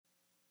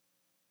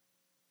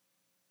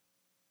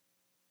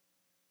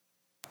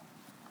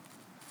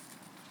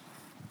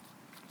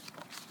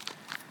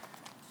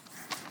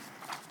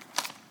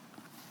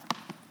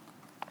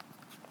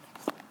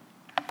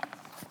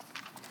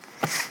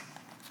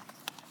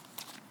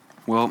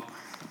Well,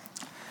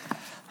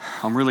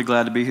 I'm really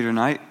glad to be here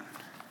tonight.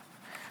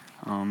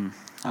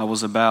 I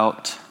was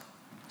about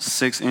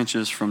 6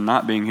 inches from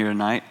not being here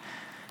tonight.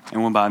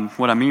 And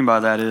what I mean by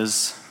that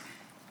is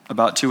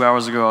about 2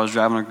 hours ago I was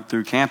driving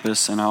through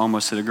campus and I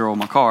almost hit a girl in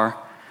my car.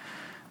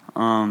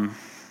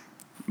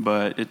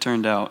 But it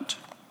turned out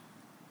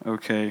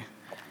okay.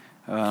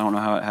 I don't know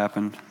how it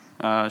happened.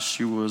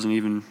 She wasn't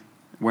even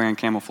wearing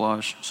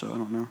camouflage, so I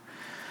don't know.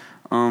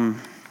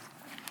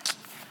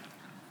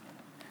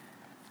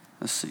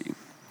 Let's see.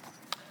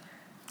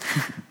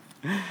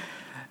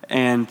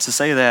 And to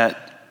say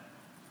that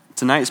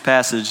tonight's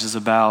passage is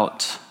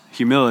about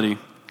humility.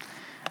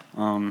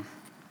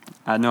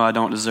 I know I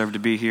don't deserve to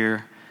be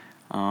here.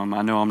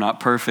 I know I'm not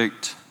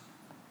perfect.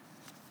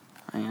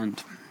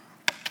 And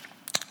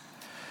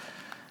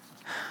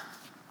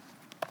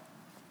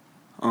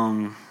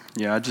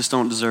I just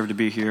don't deserve to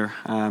be here.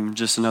 I'm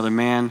just another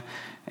man.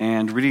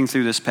 And reading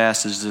through this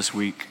passage this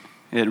week,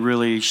 it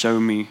really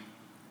showed me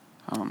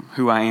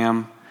who I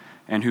am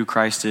and who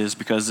Christ is,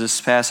 because this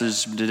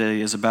passage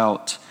today is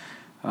about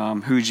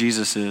who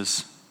Jesus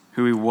is,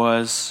 who he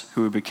was,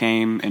 who he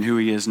became, and who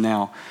he is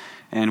now,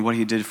 and what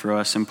he did for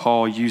us. And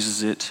Paul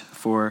uses it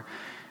for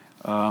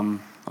a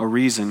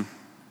reason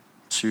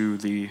to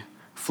the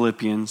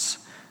Philippians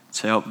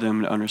to help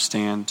them to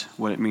understand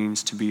what it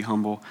means to be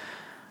humble.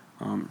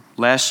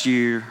 Last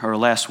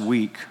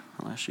week,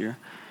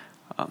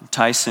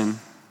 Tyson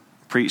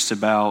preached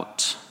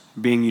about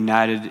being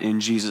united in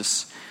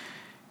Jesus.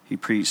 He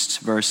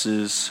preached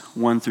verses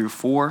 1 through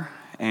 4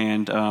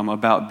 and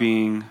about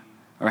being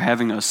or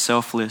having a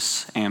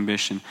selfless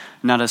ambition,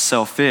 not a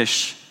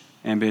selfish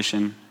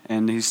ambition.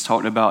 And he's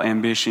talking about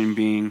ambition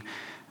being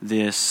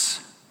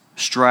this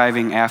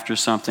striving after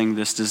something,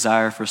 this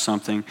desire for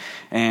something.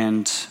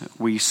 And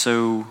we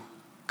so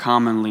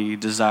commonly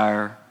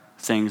desire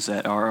things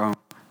that are our own,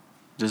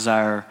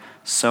 desire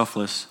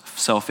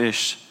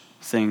selfish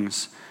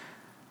things,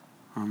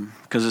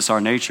 because it's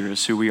our nature,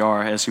 it's who we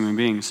are as human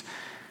beings.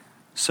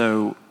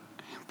 So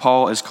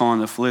Paul is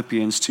calling the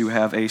Philippians to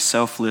have a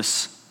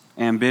selfless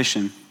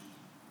ambition.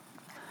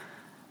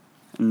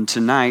 And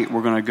tonight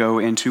we're going to go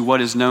into what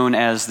is known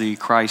as the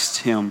Christ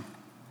hymn.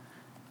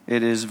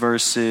 It is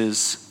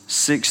verses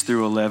 6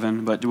 through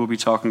 11, but we'll be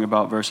talking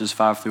about verses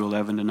 5 through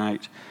 11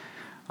 tonight.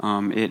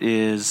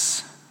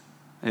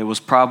 It was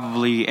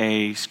probably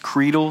a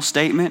creedal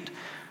statement,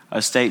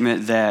 a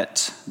statement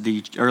that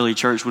the early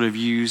church would have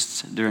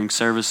used during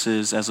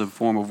services as a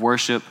form of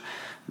worship.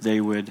 They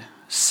would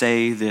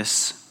say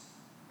this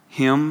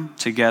hymn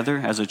together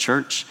as a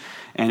church,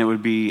 and it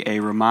would be a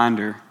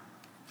reminder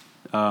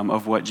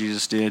of what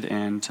Jesus did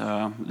and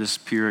this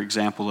pure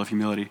example of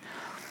humility.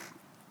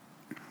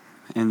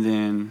 And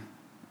then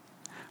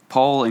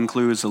Paul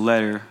includes a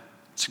letter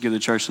to give the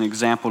church an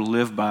example to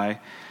live by.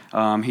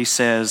 He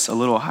says a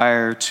little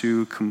higher,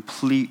 to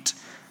complete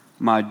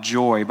my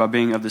joy by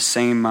being of the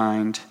same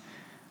mind,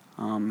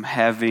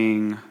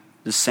 having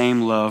the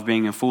same love,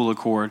 being in full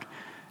accord,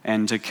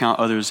 and to count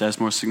others as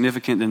more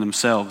significant than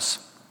themselves.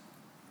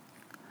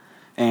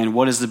 And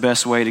what is the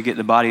best way to get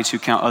the body to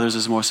count others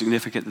as more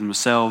significant than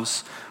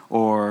themselves,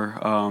 or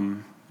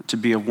to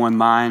be of one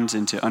mind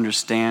and to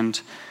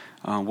understand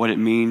what it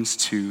means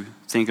to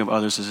think of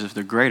others as if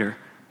they're greater,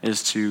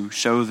 is to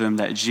show them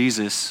that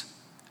Jesus,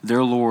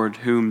 their Lord,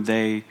 whom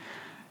they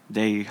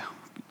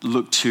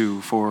look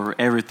to for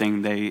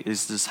everything,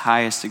 is this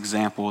highest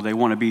example. They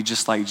want to be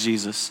just like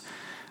Jesus.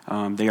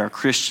 They are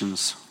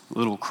Christians,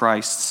 little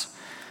Christs.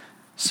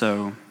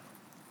 So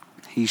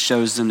he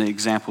shows them the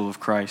example of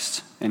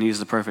Christ, and he's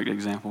the perfect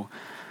example.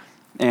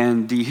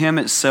 And the hymn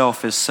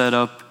itself is set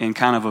up in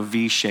kind of a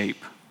V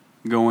shape,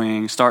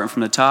 starting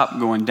from the top,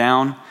 going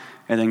down,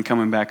 and then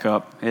coming back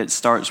up. It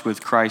starts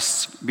with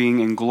Christ being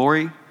in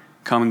glory,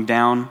 coming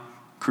down,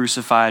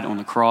 crucified on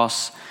the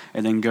cross,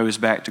 and then goes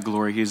back to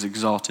glory. He is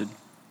exalted.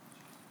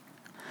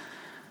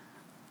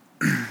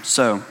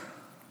 So,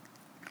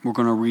 we're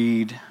going to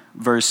read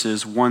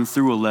verses 1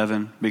 through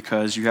 11,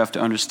 because you have to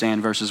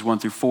understand verses 1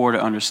 through 4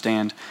 to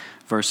understand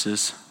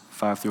verses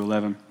 5 through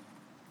 11.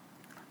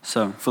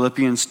 So,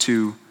 Philippians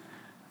 2,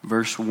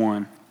 verse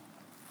 1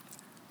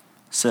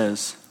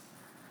 says,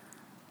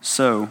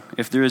 "So,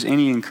 if there is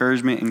any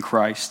encouragement in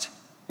Christ,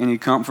 any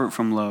comfort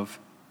from love,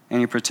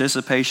 any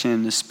participation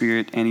in the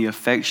Spirit, any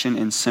affection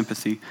and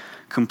sympathy,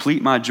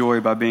 complete my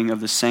joy by being of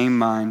the same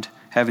mind,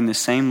 having the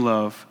same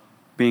love,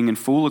 being in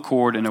full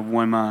accord and of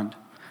one mind.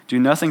 Do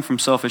nothing from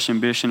selfish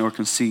ambition or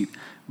conceit,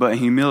 but in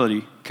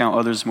humility count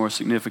others more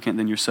significant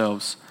than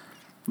yourselves.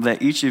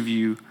 Let each of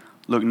you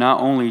look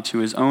not only to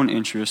his own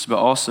interest, but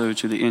also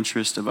to the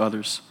interest of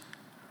others.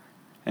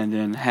 And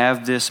then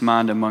have this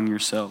mind among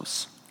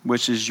yourselves,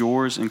 which is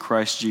yours in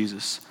Christ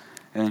Jesus."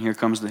 And here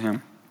comes the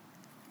hymn.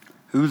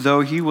 "Who,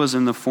 though he was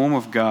in the form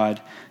of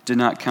God, did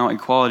not count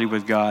equality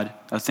with God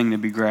a thing to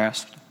be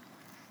grasped,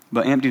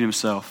 but emptied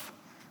himself,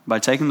 by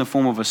taking the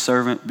form of a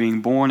servant,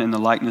 being born in the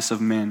likeness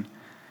of men.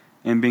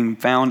 And being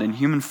found in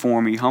human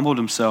form, he humbled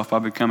himself by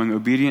becoming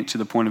obedient to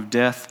the point of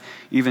death,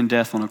 even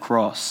death on a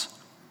cross.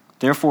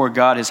 Therefore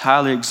God has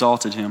highly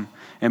exalted him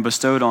and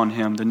bestowed on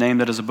him the name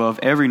that is above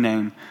every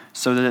name,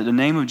 so that at the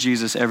name of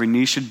Jesus every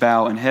knee should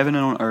bow in heaven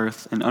and on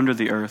earth and under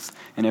the earth,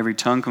 and every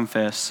tongue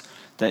confess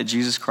that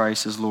Jesus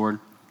Christ is Lord,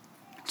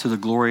 to the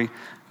glory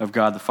of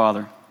God the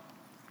Father.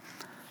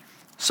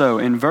 So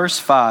in verse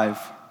 5,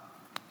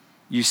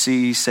 you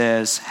see he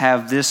says,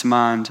 have this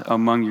mind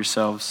among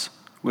yourselves,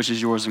 which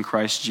is yours in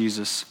Christ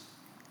Jesus.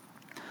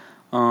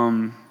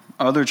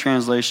 Other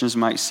translations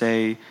might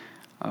say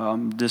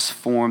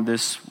this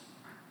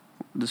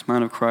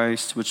mind of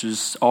Christ, which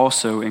is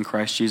also in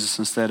Christ Jesus,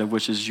 instead of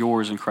which is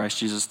yours in Christ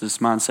Jesus, this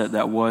mindset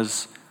that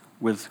was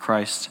with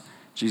Christ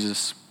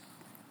Jesus.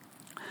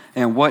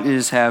 And what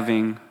does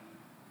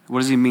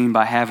he mean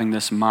by having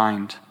this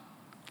mind?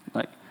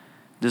 Like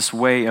this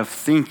way of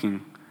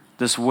thinking,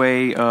 this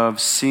way of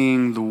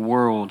seeing the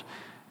world,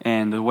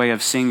 and the way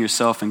of seeing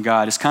yourself and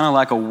God. It's kind of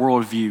like a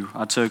worldview.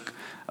 I took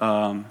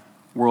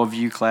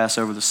worldview class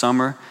over the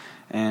summer,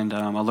 and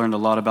I learned a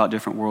lot about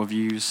different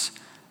worldviews.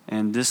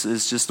 And this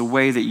is just the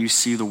way that you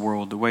see the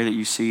world, the way that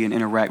you see and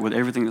interact with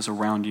everything that's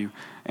around you.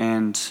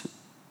 And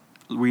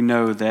we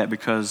know that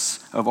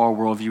because of our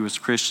worldview as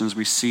Christians,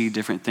 we see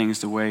different things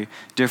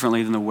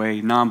differently than the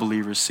way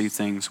non-believers see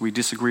things. We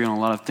disagree on a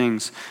lot of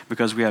things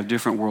because we have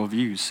different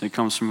worldviews. It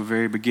comes from the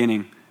very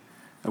beginning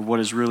of what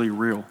is really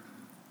real.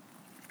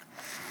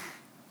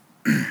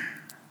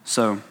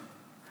 So,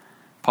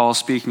 Paul's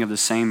speaking of the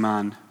same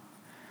mind.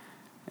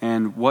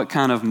 And what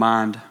kind of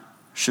mind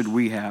should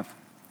we have?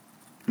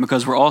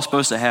 Because we're all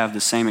supposed to have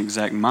the same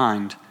exact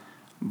mind,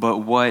 but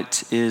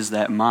what is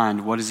that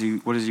mind? What does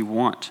he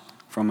want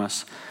from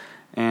us?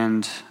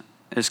 And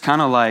it's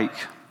kind of like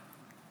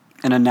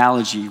an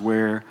analogy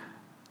where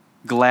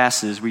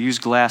we use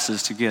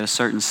glasses to get a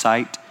certain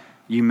sight.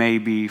 You may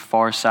be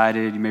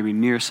farsighted, you may be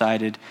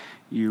nearsighted,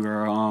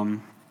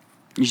 you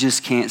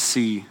just can't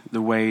see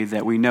the way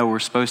that we know we're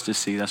supposed to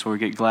see. That's why we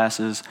get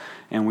glasses,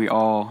 and we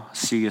all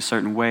see a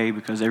certain way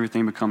because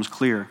everything becomes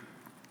clear.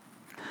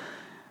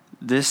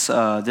 This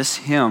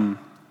hymn,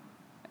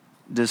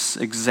 this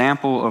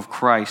example of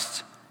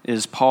Christ,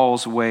 is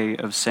Paul's way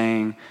of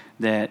saying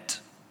that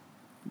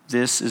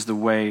this is the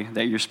way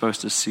that you're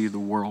supposed to see the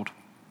world.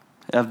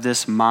 Have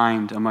this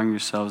mind among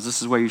yourselves.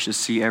 This is the way you should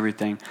see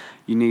everything.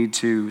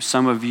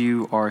 Some of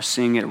you are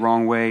seeing it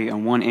wrong way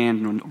on one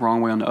end and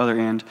wrong way on the other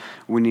end.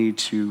 We need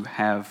to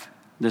have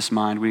this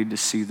mind. We need to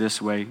see this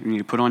way. You need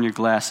to put on your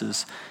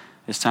glasses.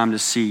 It's time to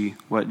see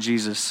what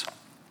Jesus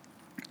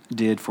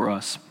did for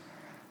us.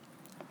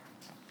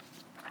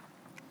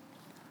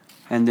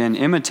 And then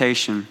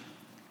imitation,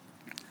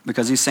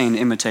 because he's saying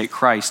imitate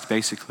Christ,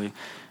 basically,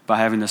 by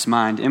having this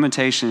mind.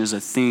 Imitation is a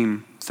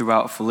theme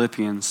throughout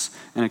Philippians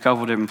in a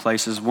couple of different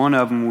places. One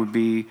of them would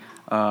be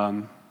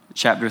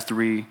chapter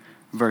 3,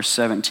 verse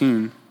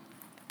 17,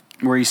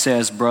 where he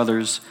says,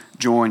 brothers,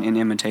 join in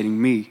imitating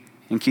me,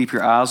 and keep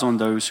your eyes on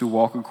those who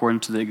walk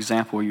according to the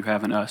example you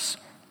have in us.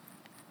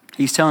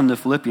 He's telling the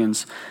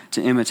Philippians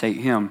to imitate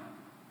him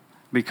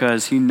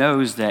because he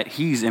knows that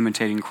he's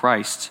imitating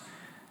Christ.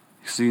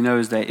 So he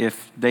knows that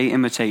if they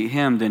imitate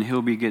him, then they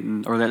will be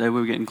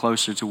getting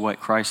closer to what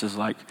Christ is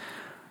like,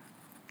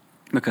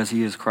 because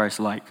he is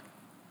Christ-like.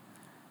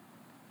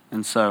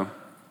 And so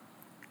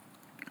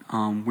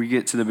we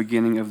get to the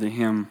beginning of the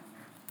hymn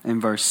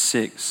in verse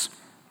 6,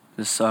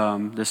 this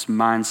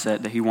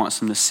mindset that he wants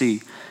them to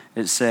see.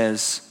 It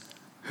says,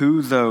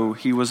 who, though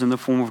he was in the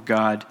form of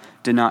God,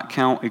 did not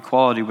count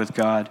equality with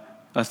God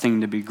a thing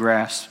to be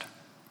grasped.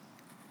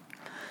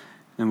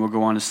 And we'll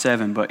go on to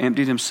 7, but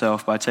emptied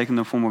himself by taking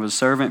the form of a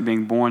servant,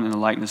 being born in the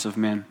likeness of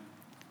men.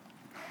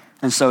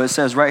 And so it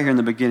says right here in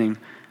the beginning,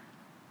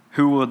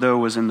 who though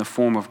was in the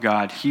form of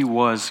God, he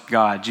was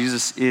God.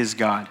 Jesus is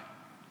God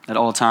at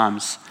all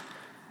times.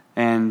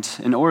 And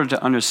in order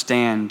to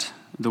understand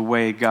the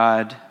way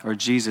God or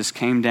Jesus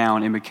came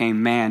down and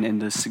became man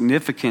and the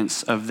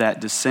significance of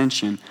that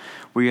descension,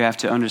 we have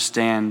to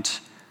understand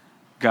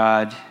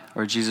God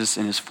or Jesus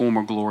in his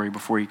former glory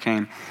before he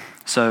came.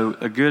 So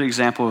a good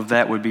example of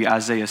that would be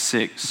Isaiah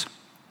 6.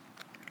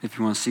 If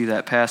you want to see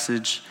that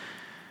passage,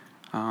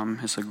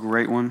 it's a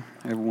great one.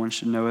 Everyone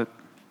should know it.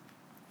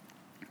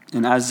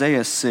 In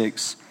Isaiah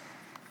 6,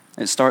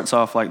 it starts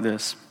off like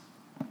this.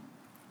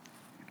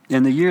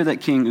 In the year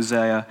that King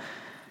Uzziah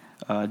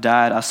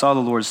died, I saw the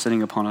Lord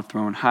sitting upon a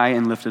throne, high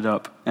and lifted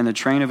up, and the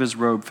train of his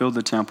robe filled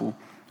the temple.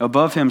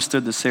 Above him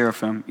stood the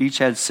seraphim. Each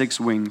had 6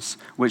 wings,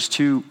 with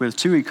two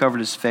he covered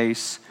his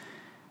face,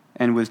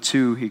 and with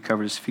 2 he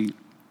covered his feet,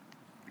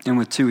 and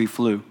with 2 he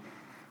flew.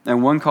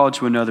 And one called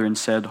to another and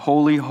said,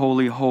 holy,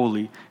 holy,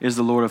 holy is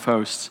the Lord of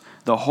hosts.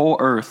 The whole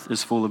earth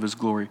is full of his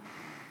glory.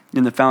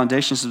 Then the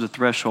foundations of the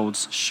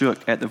thresholds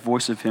shook at the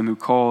voice of him who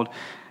called,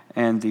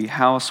 and the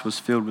house was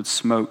filled with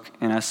smoke.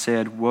 And I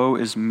said, woe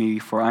is me,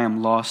 for I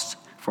am lost,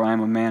 for I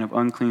am a man of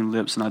unclean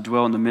lips, and I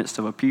dwell in the midst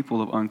of a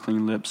people of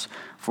unclean lips,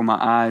 for my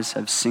eyes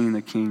have seen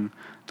the King,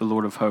 the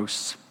Lord of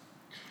hosts.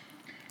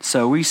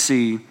 So we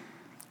see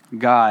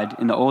God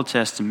in the Old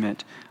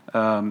Testament.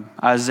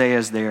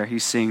 Isaiah's there.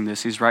 He's seeing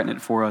this. He's writing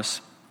it for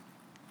us.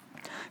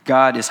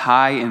 God is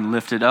high and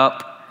lifted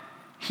up.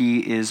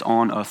 He is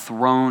on a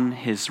throne.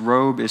 His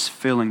robe is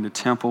filling the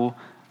temple,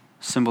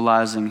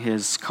 symbolizing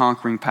his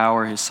conquering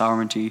power, his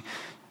sovereignty,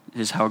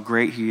 is how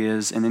great he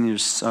is. And then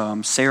there's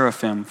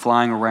seraphim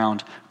flying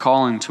around,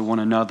 calling to one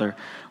another,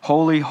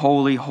 "Holy,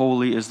 holy,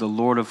 holy is the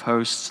Lord of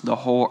hosts. The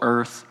whole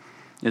earth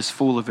is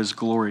full of his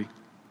glory."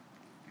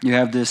 You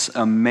have this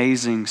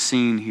amazing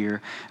scene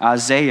here.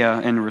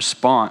 Isaiah, in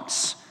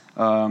response,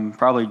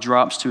 probably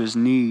drops to his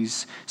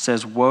knees,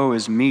 says, "Woe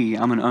is me,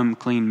 I'm an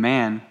unclean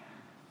man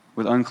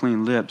with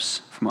unclean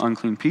lips from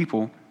unclean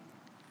people."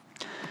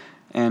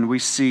 And we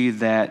see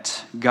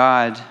that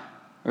God,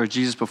 or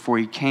Jesus before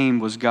he came,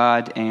 was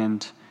God,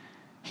 and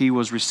he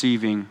was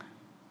receiving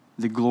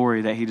the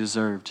glory that he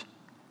deserved.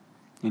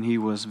 And he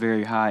was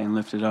very high and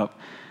lifted up.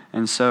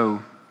 And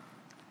so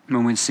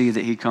when we see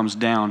that he comes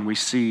down, we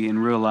see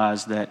and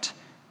realize that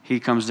he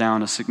comes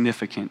down a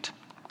significant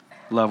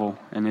level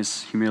in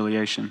his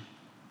humiliation.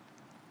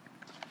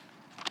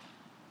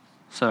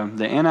 So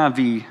the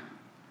NIV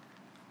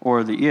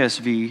or the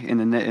ESV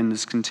in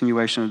this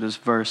continuation of this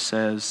verse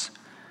says,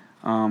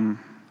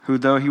 who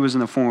though he was in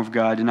the form of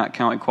God did not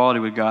count equality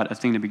with God a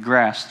thing to be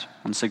grasped,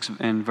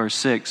 in verse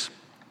 6.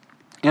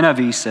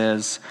 NIV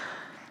says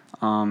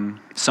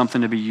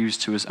something to be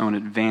used to his own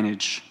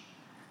advantage,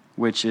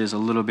 which is a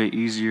little bit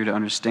easier to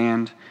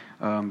understand.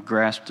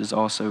 Grasped is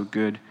also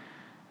good,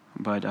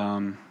 but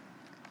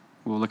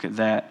we'll look at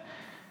that.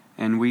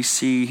 And we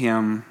see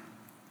him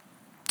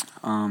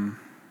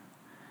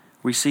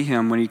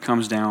when he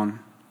comes down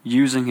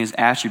using his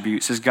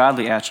attributes, his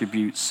godly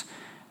attributes,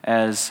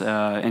 as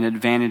an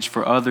advantage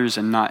for others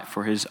and not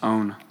for his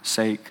own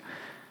sake.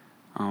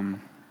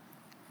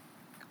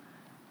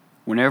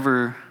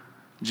 Whenever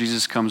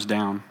Jesus comes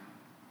down,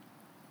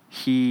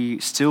 he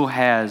still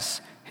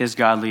has his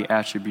godly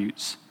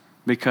attributes,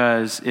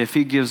 because if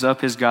he gives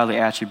up his godly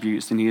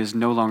attributes, then he is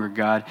no longer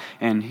God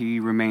and he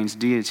remains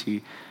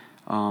deity.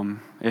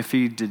 If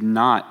he did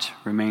not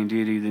remain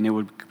deity, then it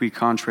would be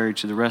contrary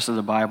to the rest of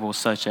the Bible,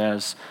 such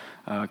as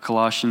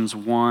Colossians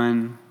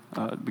 1,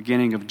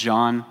 beginning of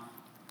John,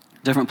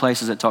 different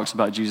places that talks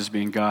about Jesus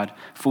being God,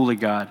 fully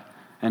God,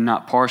 and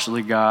not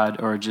partially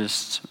God or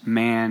just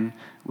man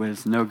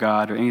with no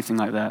God or anything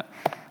like that.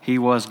 He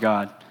was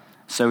God.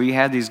 So he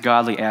had these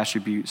godly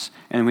attributes.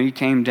 And when he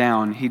came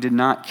down, he did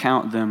not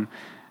count them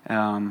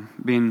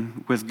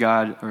being with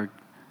God, or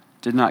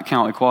did not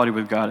count equality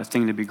with God a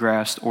thing to be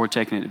grasped or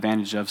taken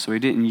advantage of. So he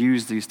didn't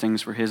use these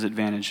things for his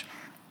advantage.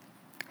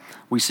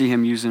 We see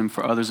him using them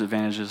for others'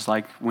 advantages,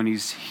 like when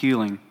he's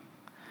healing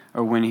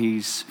or when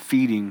he's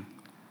feeding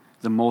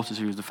the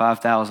multitudes, the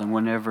 5,000,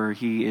 whenever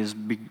he is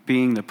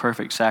being the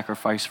perfect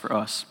sacrifice for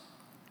us.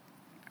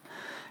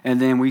 And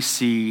then we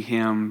see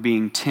him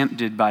being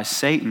tempted by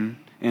Satan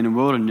in the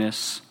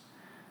wilderness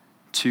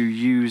to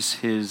use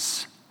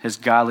his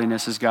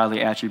godliness, his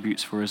godly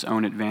attributes for his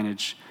own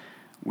advantage,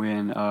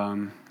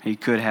 when he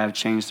could have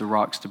changed the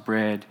rocks to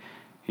bread.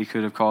 He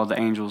could have called the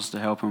angels to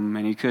help him,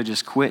 and he could have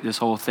just quit this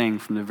whole thing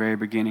from the very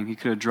beginning. He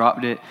could have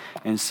dropped it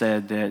and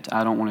said that,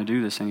 "I don't want to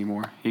do this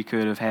anymore." He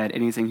could have had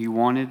anything he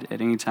wanted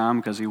at any time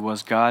because he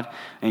was God,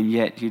 and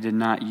yet he did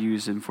not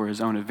use him for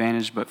his own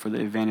advantage, but for the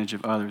advantage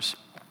of others.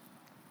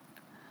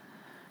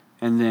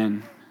 And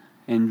then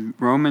in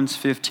Romans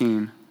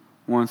 15,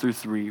 1 through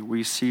 3,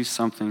 we see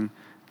something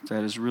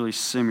that is really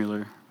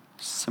similar.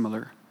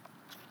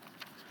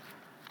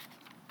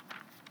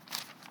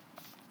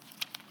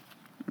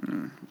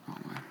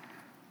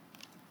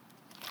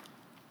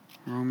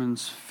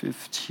 Romans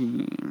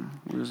 15,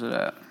 where is it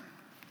at?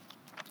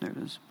 There it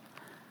is.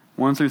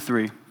 1 through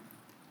 3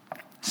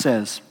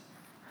 says,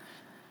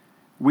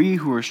 "We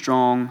who are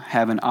strong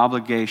have an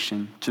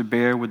obligation to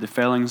bear with the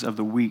failings of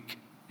the weak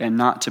and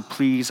not to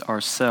please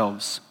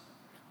ourselves.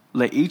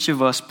 Let each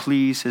of us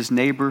please his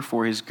neighbor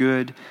for his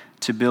good,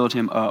 to build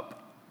him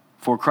up.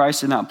 For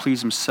Christ did not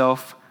please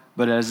himself,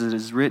 but as it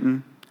is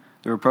written,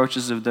 the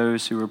reproaches of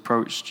those who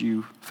reproached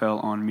you fell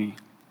on me."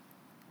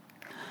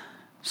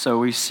 So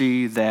we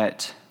see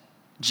that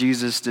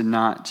Jesus did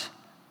not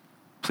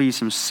please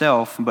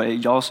himself, but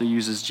it also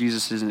uses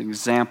Jesus as an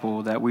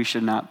example that we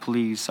should not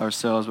please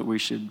ourselves, but we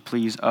should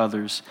please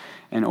others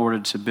in order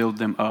to build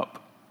them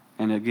up.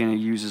 And again,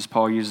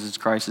 Paul uses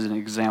Christ as an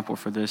example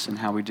for this and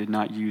how he did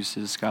not use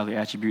his godly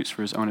attributes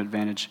for his own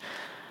advantage.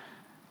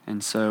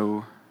 And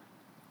so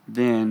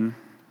then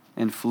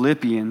in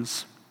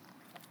Philippians,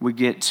 we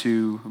get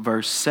to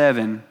verse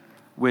 7,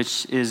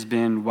 which has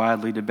been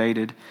widely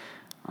debated.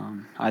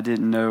 I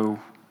didn't know,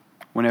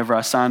 whenever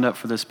I signed up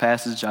for this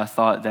passage, I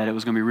thought that it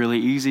was going to be really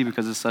easy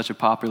because it's such a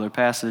popular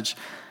passage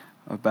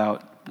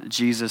about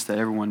Jesus that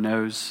everyone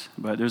knows.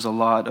 But there's a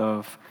lot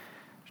of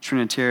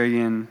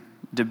Trinitarian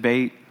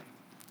debate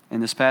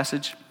in this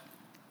passage.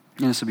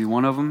 And this will be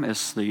one of them.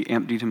 It's the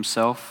emptied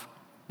himself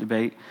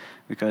debate,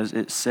 because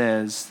it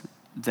says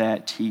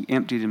that he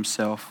emptied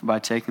himself by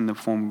taking the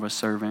form of a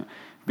servant,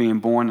 being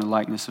born in the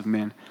likeness of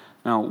men.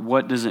 Now,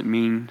 what does it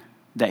mean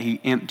that he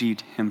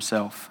emptied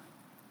himself?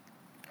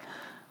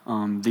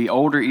 The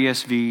older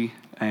ESV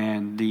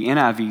and the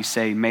NIV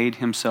say made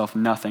himself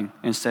nothing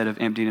instead of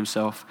emptied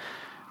himself.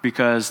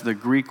 because the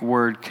Greek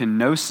word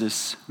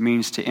kenosis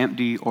means to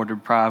empty or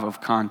deprive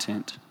of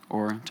content,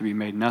 or to be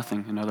made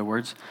nothing, in other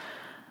words.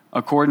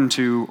 According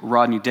to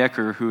Rodney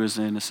Decker, who is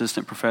an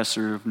assistant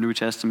professor of New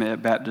Testament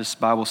at Baptist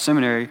Bible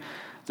Seminary,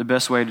 the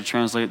best way to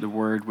translate the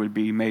word would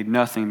be made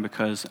nothing,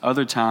 because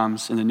other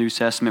times in the New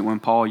Testament when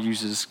Paul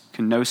uses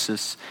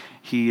kenosis,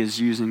 he is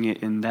using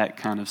it in that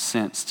kind of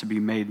sense, to be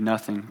made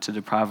nothing, to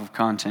deprive of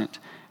content.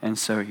 And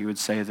so he would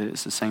say that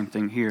it's the same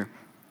thing here.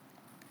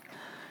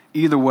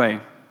 Either way,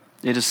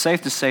 it is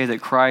safe to say that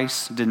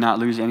Christ did not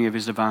lose any of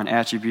his divine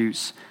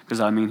attributes, because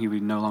that would mean he would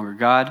be no longer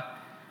God.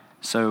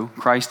 So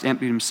Christ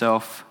emptied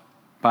himself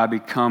by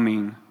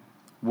becoming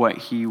what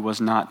he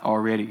was not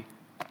already,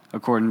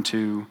 according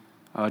to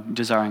a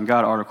Desiring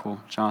God article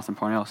Jonathan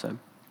Parnell said.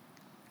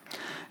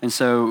 And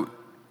so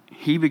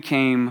he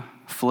became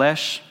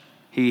flesh,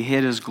 he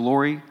hid his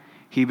glory,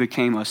 he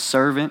became a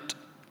servant,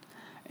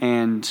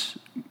 and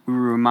we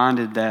were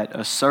reminded that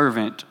a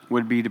servant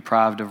would be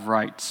deprived of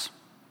rights.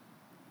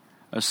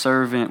 A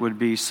servant would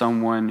be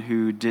someone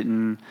who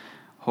didn't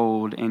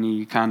hold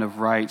any kind of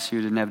rights,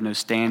 who didn't have no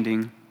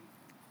standing.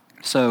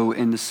 So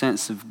in the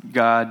sense of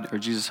God or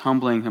Jesus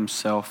humbling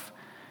himself,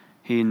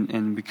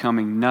 in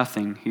becoming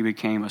nothing, he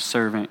became a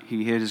servant.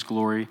 He hid his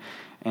glory,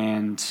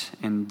 and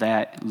in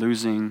that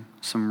losing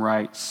some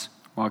rights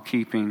while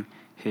keeping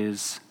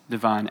his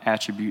divine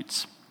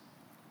attributes.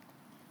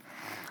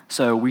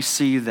 So we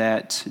see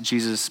that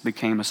Jesus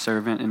became a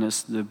servant, and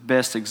it's the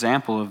best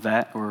example of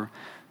that, or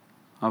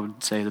I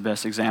would say the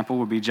best example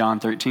would be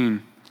John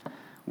 13,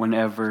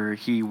 whenever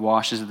he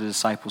washes the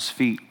disciples'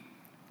 feet.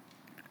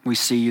 We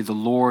see the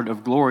Lord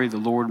of glory, the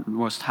Lord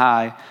Most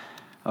High,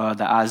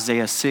 the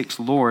Isaiah 6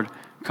 Lord,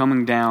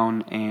 coming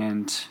down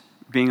and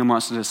being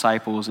amongst the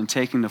disciples and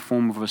taking the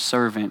form of a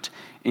servant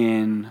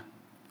in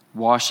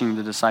washing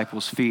the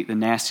disciples' feet, the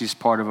nastiest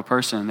part of a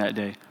person that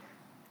day.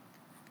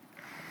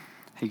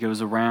 He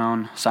goes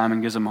around,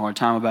 Simon gives him a hard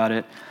time about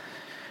it,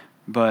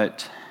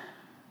 but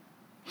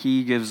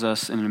he gives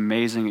us an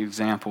amazing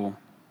example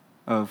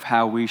of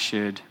how we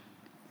should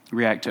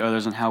react to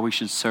others and how we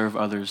should serve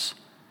others.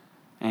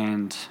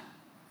 And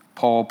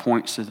Paul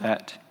points to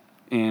that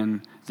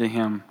in the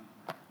hymn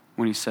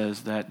when he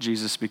says that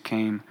Jesus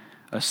became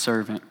a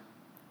servant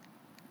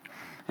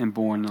and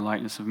born in the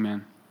likeness of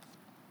men.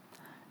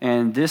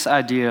 And this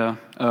idea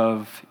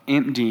of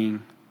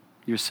emptying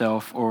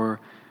yourself or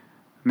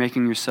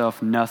making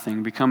yourself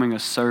nothing, becoming a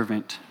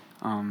servant,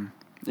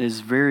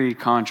 is very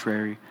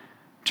contrary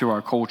to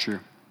our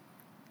culture.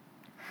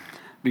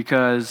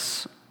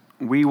 Because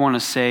we want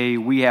to say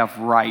we have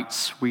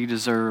rights, we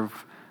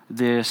deserve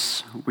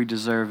this, we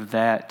deserve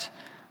that,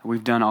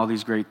 we've done all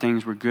these great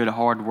things, we're good,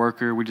 hard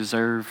worker,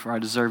 I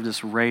deserve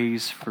this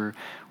raise for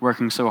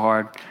working so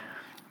hard.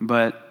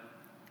 But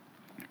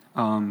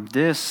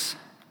this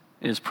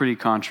is pretty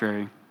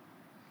contrary,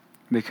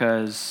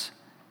 because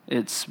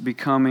the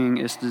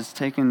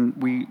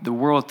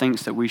world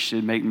thinks that we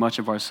should make much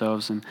of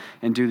ourselves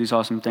and do these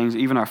awesome things.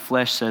 Even our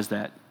flesh says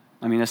that.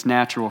 I mean, that's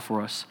natural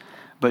for us.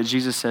 But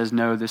Jesus says,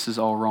 no, this is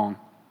all wrong.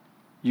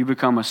 You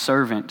become a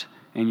servant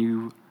and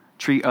you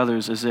treat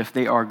others as if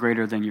they are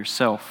greater than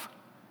yourself.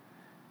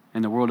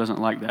 And the world doesn't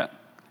like that.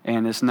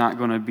 And it's not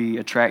going to be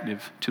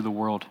attractive to the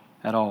world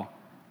at all.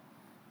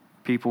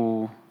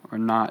 People are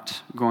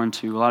not going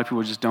to, a lot of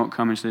people just don't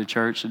come into the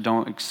church,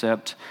 don't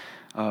accept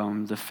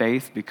the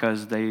faith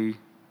because they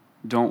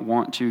don't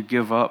want to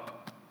give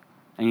up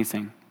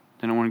anything.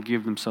 They don't want to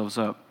give themselves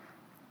up.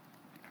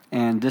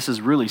 And this is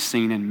really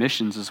seen in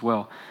missions as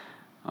well.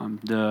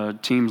 The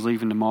team's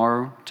leaving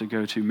tomorrow to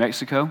go to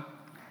Mexico.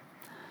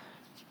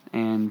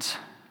 And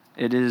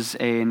it is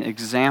an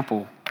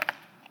example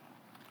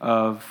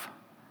of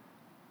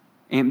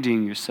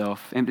emptying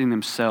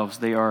themselves.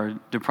 They are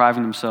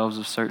depriving themselves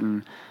of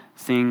certain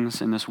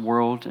things in this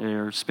world.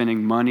 They're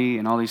spending money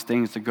and all these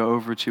things to go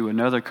over to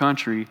another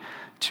country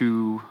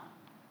to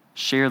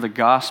share the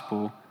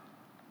gospel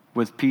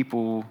with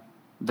people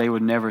they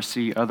would never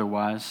see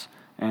otherwise.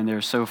 And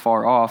they're so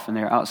far off and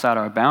they're outside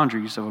our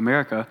boundaries of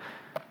America,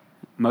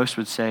 most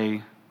would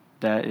say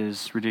that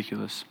is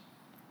ridiculous.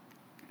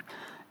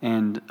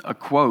 And a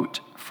quote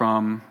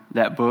from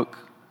that book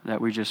that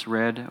we just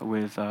read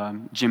with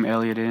Jim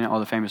Elliot in it, All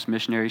the Famous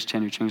Missionaries,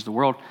 10 Who Changed the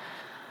World.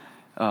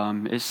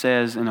 It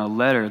says in a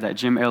letter that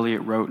Jim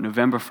Elliot wrote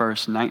November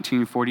 1st,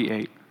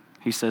 1948,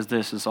 he says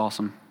this is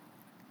awesome.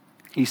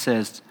 He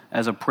says,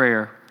 as a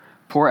prayer,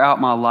 pour out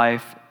my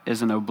life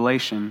as an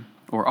oblation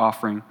or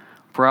offering.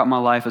 Pour out my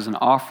life as an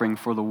offering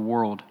for the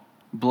world.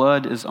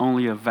 Blood is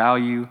only of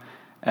value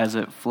as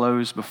it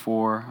flows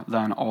before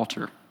thine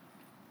altar.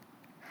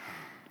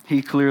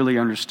 He clearly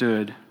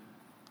understood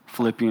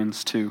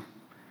Philippians 2.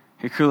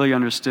 He clearly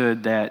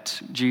understood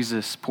that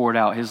Jesus poured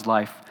out his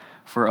life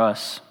for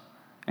us,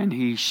 and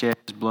he shed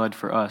his blood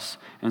for us.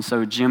 And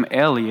so Jim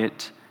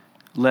Elliot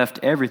left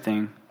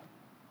everything.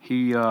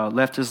 He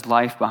left his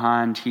life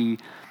behind. He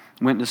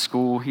went to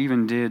school. He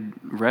even did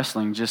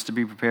wrestling just to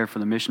be prepared for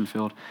the mission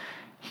field.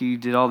 He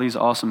did all these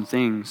awesome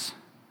things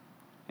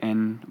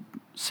and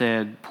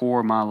said,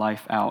 pour my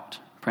life out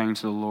praying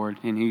to the Lord,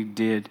 and he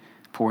did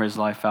pour his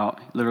life out,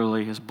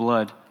 literally his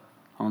blood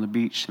on the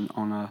beach and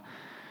on an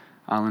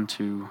island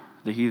to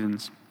the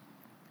heathens.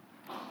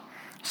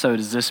 So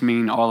does this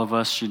mean all of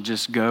us should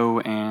just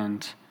go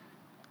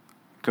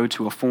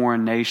to a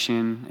foreign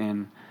nation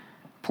and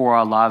pour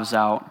our lives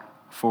out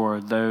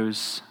for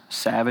those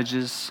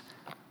savages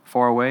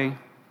far away?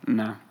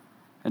 No,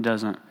 it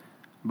doesn't.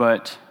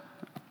 But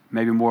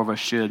maybe more of us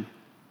should.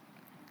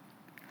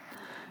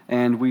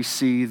 And we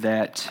see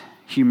that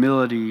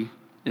humility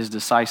is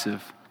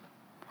decisive.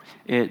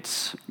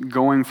 It's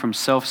going from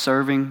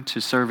self-serving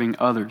to serving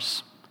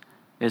others.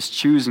 It's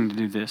choosing to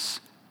do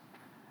this.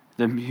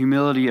 The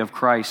humility of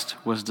Christ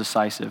was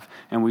decisive,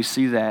 and we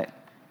see that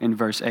in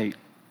verse 8.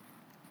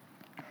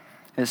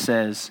 It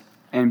says,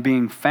 "And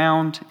being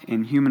found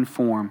in human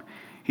form,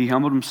 he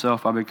humbled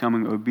himself by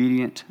becoming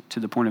obedient to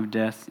the point of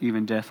death,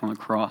 even death on the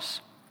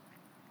cross."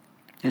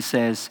 It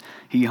says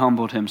he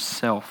humbled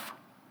himself.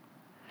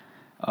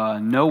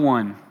 No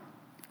one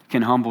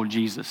can humble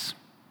Jesus.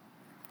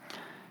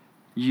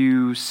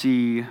 You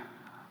see,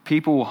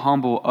 people will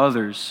humble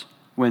others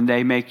when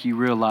they make you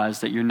realize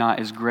that you're not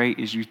as great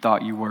as you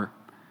thought you were.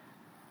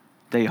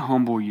 They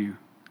humble you.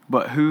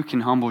 But who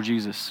can humble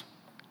Jesus?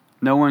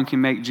 No one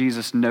can make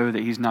Jesus know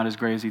that he's not as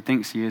great as he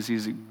thinks he is.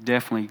 He's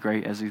definitely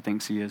great as he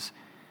thinks he is.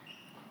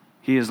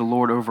 He is the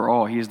Lord over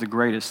all. He is the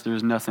greatest.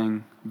 There's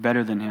nothing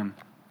better than him.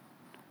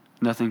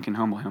 Nothing can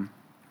humble him.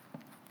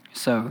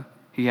 So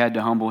he had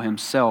to humble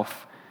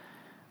himself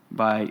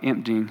by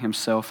emptying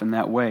himself in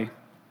that way.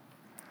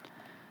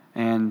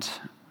 And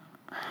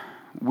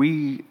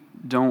we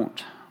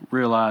don't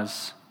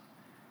realize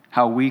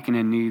how weak and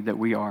in need that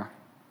we are.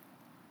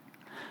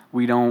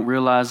 We don't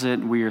realize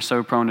it. We are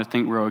so prone to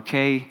think we're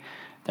okay,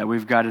 that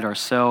we've got it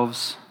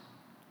ourselves.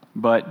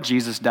 But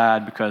Jesus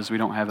died because we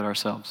don't have it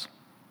ourselves.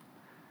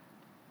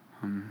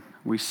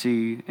 We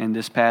see in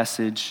this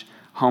passage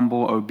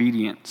humble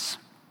obedience.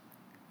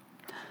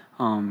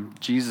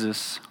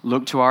 Jesus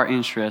looked to our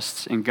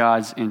interests and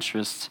God's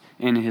interests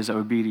in his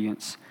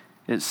obedience.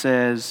 It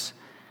says,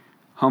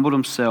 humbled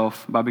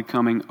himself by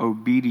becoming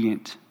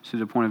obedient to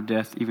the point of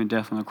death, even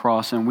death on the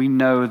cross. And we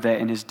know that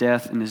in his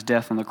death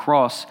on the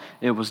cross,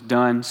 it was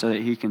done so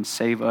that he can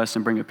save us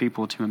and bring a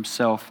people to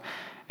himself.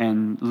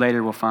 And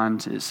later we'll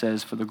find it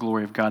says, for the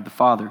glory of God the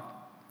Father.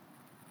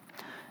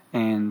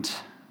 And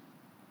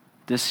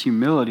this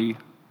humility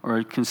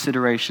or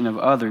consideration of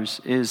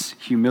others is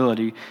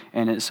humility,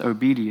 and it's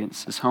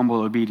obedience, it's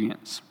humble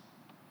obedience.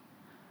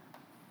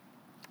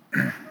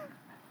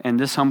 And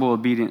this humble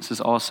obedience is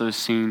also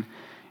seen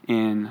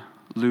in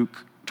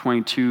Luke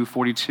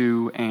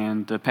 22:42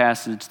 and the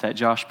passage that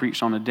Josh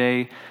preached on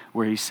today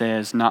where he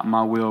says, "Not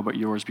my will, but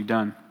yours be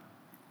done."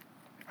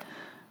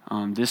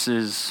 This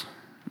is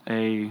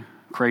a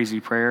crazy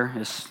prayer.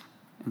 It's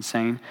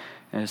insane.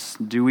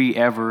 Do we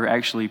ever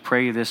actually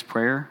pray this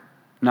prayer?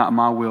 Not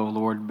my will,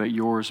 Lord, but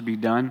yours be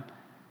done.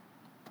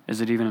 Is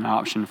it even an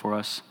option for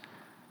us?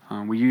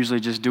 We usually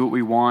just do what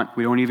we want.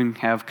 We don't even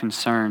have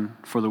concern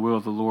for the will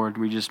of the Lord.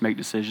 We just make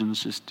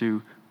decisions, just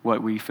do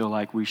what we feel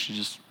like we should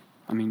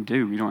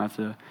do. We don't have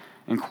to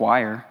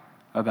inquire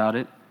about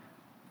it.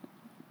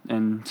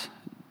 And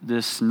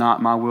this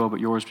not my will, but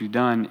yours be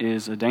done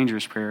is a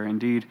dangerous prayer.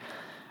 Indeed,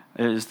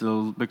 it is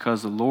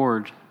because the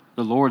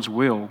Lord's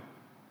will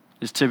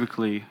is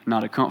typically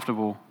not a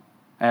comfortable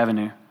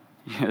avenue.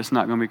 It's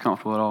not going to be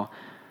comfortable at all.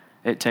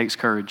 It takes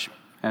courage,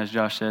 as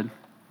Josh said.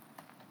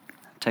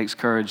 It takes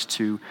courage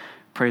to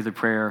pray the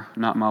prayer,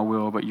 not my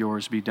will, but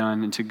yours be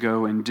done, and to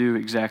go and do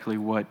exactly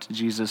what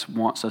Jesus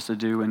wants us to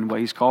do and what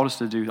he's called us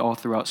to do all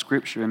throughout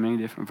Scripture in many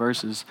different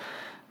verses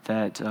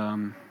that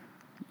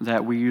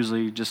we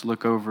usually just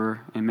look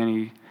over in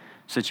many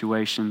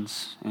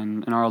situations.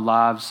 And in our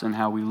lives and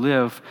how we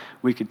live,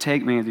 we could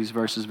take many of these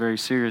verses very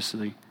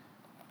seriously,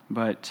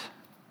 but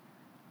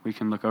we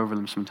can look over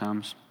them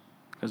sometimes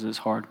because it's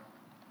hard.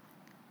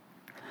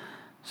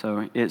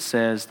 So it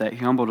says that he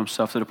humbled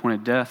himself to the point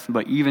of death,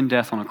 but even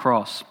death on a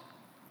cross.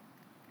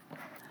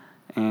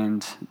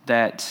 And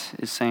that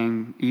is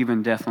saying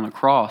even death on a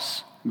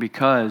cross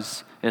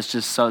because it's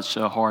just such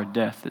a hard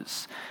death.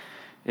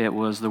 It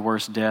was the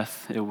worst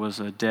death. It was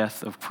a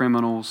death of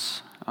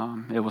criminals.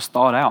 It was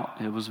thought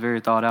out. It was very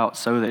thought out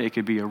so that it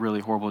could be a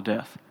really horrible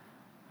death.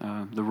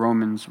 The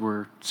Romans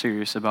were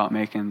serious about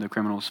making the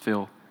criminals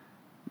feel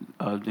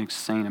an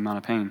insane amount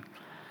of pain.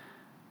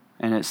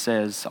 And it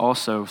says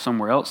also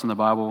somewhere else in the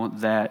Bible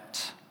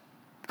that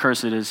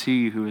cursed is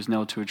he who is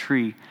nailed to a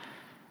tree.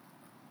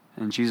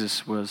 And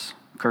Jesus was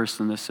cursed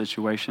in this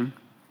situation,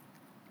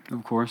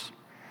 of course.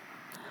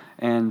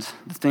 And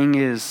the thing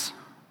is,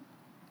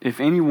 if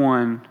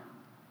anyone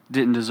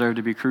didn't deserve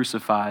to be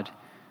crucified,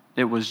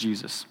 it was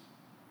Jesus.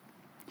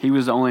 He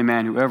was the only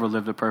man who ever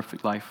lived a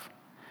perfect life.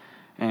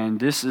 And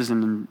this is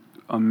an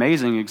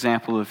amazing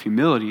example of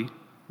humility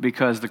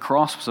because the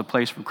cross was a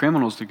place for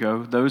criminals to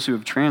go, those who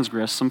have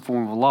transgressed some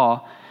form of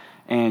law,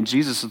 and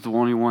Jesus is the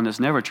only one that's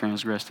never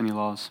transgressed any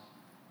laws.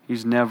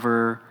 He's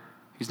never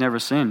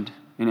sinned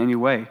in any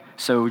way.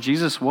 So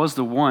Jesus was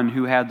the one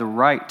who had the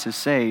right to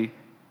say,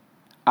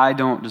 I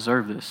don't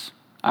deserve this.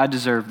 I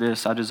deserve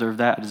this. I deserve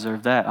that. I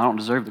deserve that. I don't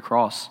deserve the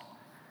cross.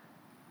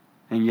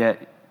 And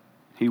yet,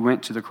 he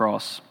went to the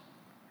cross.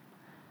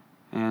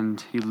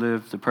 And he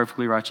lived the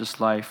perfectly righteous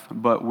life,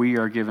 but we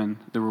are given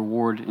the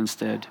reward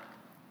instead.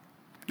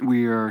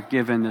 We are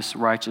given this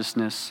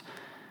righteousness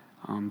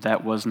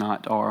that was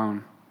not our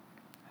own.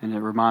 And it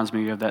reminds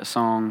me of that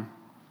song,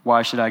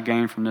 "Why should I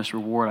gain from this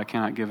reward? I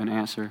cannot give an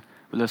answer.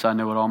 But this I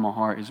know with all my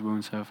heart, his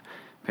wounds have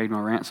paid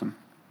my ransom."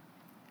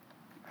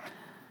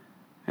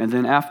 And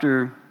then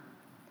after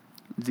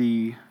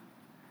the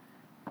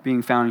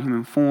being found in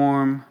human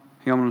form,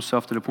 he humbled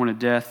himself to the point of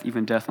death,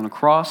 even death on a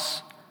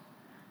cross.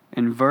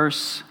 In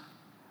verse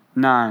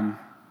 9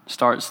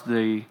 starts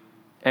the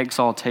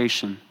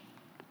exaltation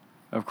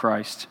of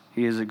Christ.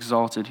 He is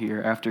exalted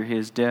here after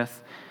his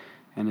death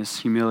and his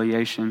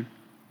humiliation.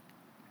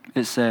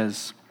 It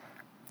says,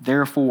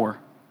 therefore,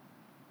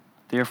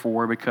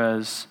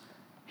 because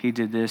he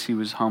did this, he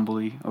was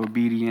humbly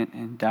obedient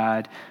and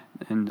died,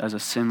 and as a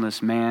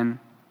sinless man,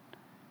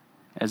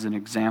 as an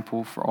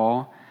example for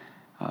all.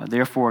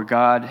 Therefore,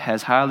 God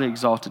has highly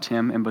exalted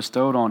him and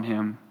bestowed on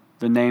him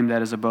the name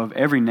that is above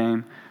every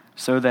name,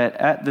 so that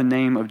at the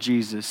name of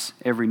Jesus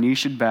every knee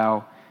should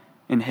bow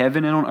in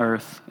heaven and on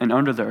earth and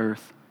under the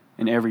earth,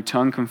 and every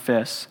tongue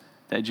confess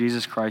that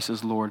Jesus Christ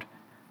is Lord,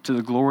 to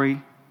the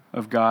glory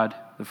of God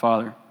the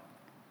Father.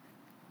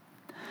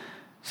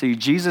 See,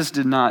 Jesus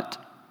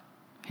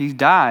he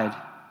died,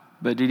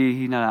 but did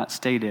he not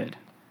stay dead?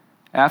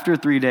 After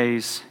 3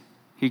 days,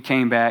 he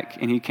came back,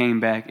 and he came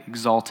back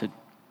exalted.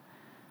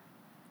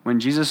 When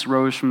Jesus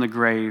rose from the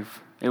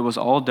grave, it was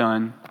all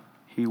done.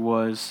 He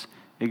was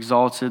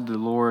exalted, the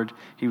Lord.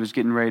 He was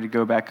getting ready to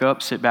go back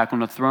up, sit back on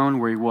the throne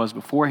where he was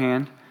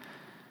beforehand.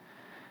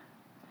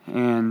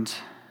 And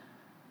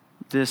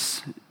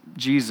this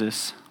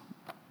Jesus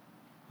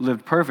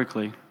lived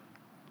perfectly.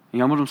 He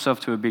humbled himself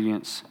to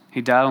obedience.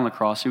 He died on the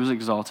cross. He was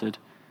exalted.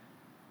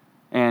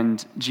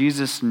 And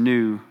Jesus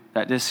knew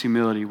that this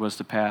humility was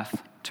the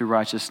path to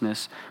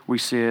righteousness. We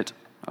see it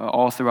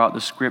all throughout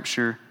the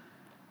scripture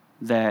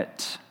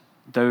that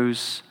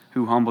those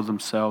who humble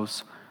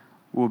themselves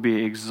will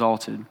be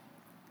exalted.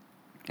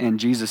 And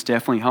Jesus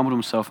definitely humbled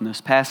himself in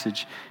this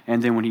passage.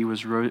 And then when he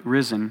was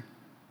risen,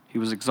 he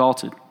was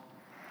exalted.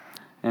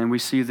 And we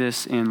see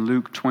this in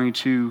Luke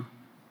 22,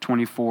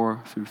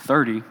 24 through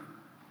 30.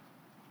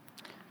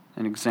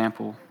 An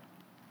example.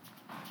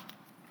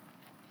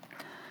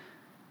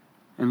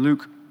 In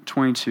Luke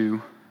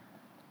 22,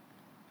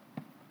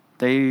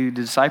 the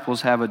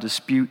disciples have a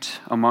dispute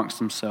amongst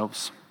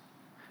themselves,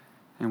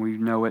 and we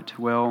know it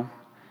well,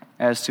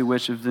 as to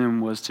which of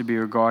them was to be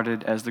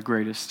regarded as the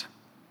greatest.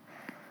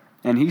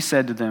 And he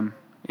said to them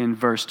in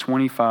verse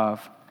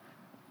 25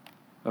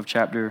 of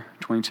chapter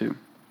 22,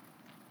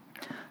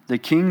 "The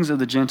kings of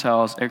the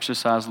Gentiles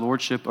exercise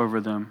lordship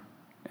over them,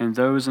 and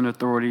those in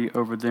authority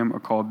over them are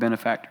called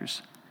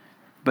benefactors.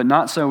 But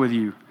not so with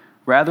you.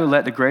 Rather,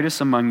 let the greatest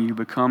among you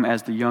become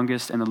as the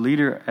youngest, and the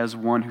leader as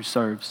one who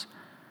serves.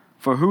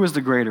 For who is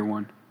the greater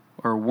one,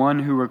 or one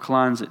who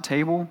reclines at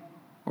table,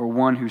 or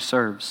one who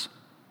serves?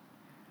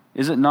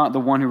 Is it not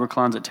the one who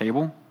reclines at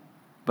table?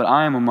 But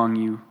I am among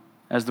you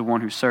as the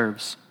one who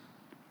serves.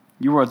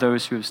 You are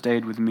those who have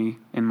stayed with me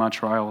in my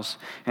trials,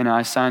 and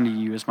I assign to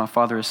you, as my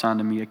Father assigned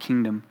to me, a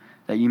kingdom,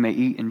 that you may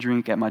eat and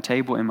drink at my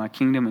table in my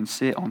kingdom and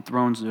sit on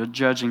thrones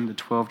judging the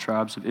 12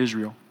 tribes of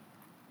Israel."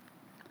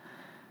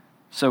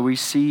 So we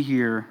see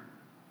here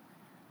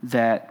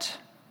that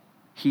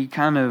he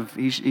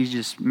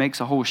just makes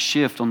a whole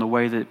shift on the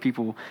way that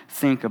people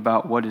think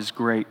about what is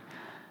great.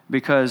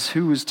 Because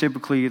who is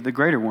typically the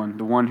greater one?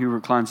 The one who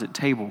reclines at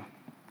table.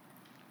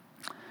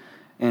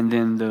 And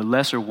then the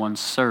lesser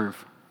ones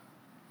serve.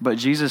 But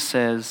Jesus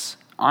says,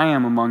 I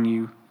am among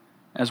you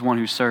as one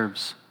who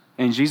serves.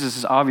 And Jesus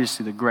is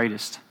obviously the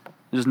greatest.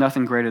 There's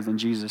nothing greater than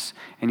Jesus.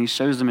 And he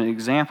shows them an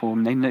example,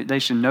 and they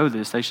should know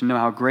this. They should know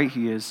how great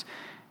he is.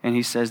 And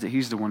he says that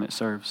he's the one that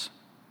serves.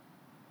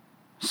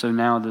 So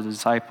now the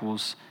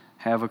disciples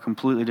have a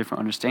completely different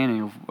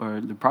understanding of,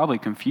 or they're probably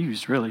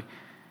confused, really,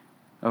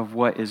 of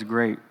what is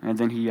great. And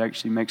then he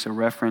actually makes a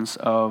reference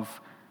of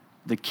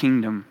the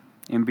kingdom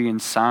and being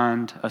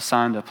assigned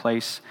a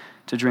place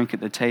to drink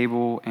at the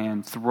table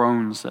and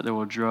thrones that they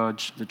will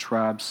judge the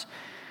tribes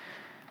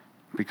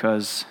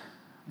because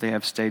they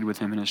have stayed with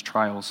him in his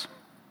trials.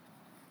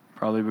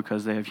 Probably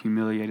because they have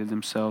humiliated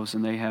themselves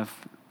and they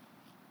have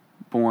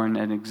borne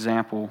an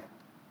example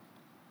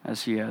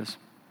as he has.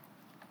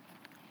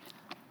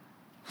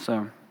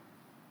 So,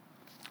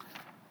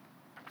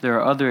 there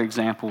are other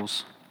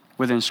examples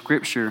within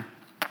Scripture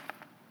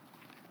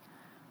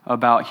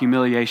about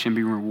humiliation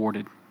being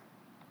rewarded.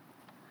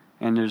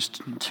 And there's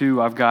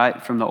two I've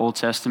got from the Old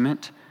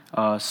Testament.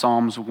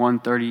 Psalm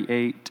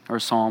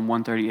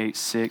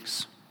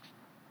 138:6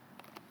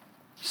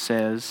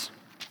 says,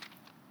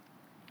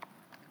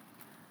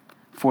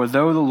 "For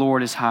though the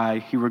Lord is high,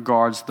 he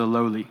regards the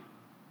lowly,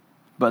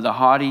 but the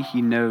haughty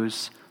he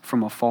knows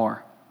from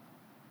afar."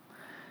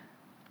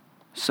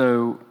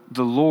 So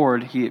the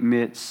Lord, he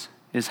admits,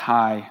 is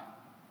high.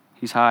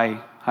 He's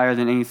high higher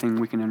than anything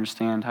we can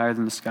understand, higher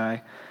than the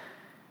sky.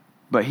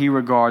 But he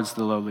regards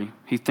the lowly.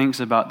 He thinks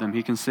about them.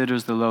 He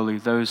considers the lowly,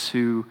 those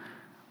who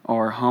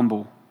are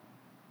humble.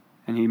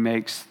 And he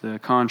makes the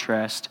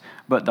contrast.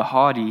 But the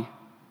haughty,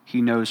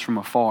 he knows from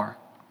afar.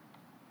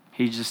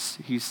 He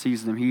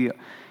sees them.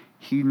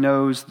 He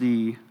knows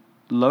the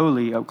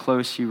lowly up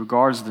close. He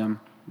regards them.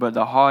 But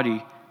the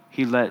haughty,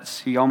 he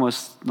lets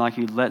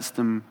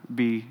them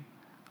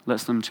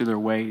to their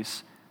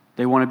ways.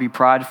 They want to be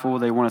prideful.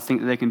 They want to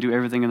think that they can do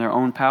everything in their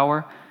own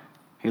power.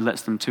 He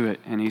lets them to it,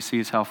 and he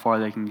sees how far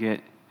they can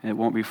get, and it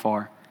won't be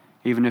far.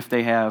 Even if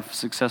they have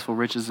successful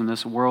riches in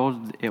this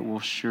world, it will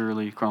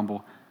surely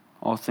crumble.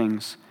 All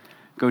things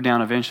go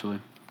down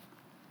eventually.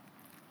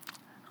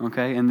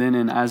 Okay, and then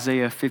in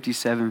Isaiah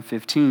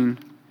 57:15,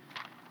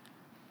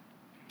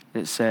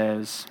 it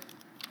says,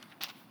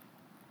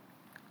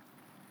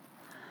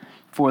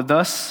 "For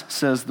thus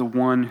says the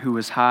one who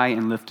is high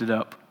and lifted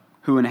up,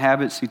 who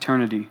inhabits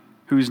eternity,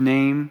 whose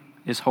name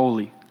is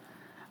holy.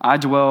 I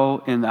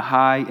dwell in the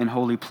high and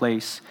holy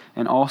place,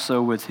 and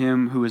also with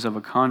him who is of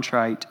a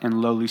contrite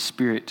and lowly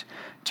spirit,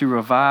 to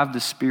revive the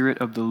spirit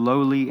of the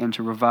lowly and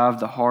to revive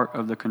the heart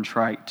of the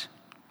contrite."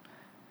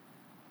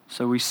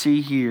 So we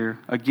see here,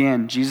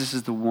 again, Jesus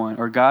is the one,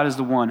 or God is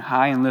the one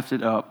high and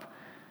lifted up,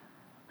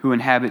 who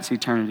inhabits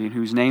eternity, and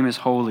whose name is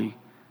holy.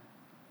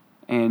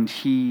 And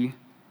he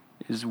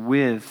is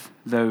with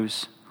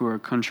those who are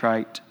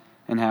contrite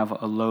and have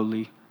a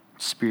lowly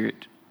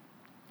spirit.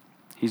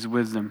 He's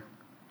with them.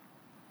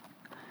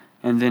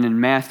 And then in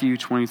Matthew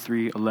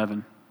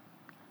 23:11,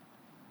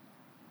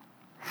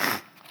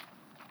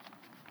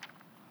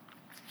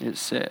 it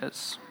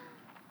says,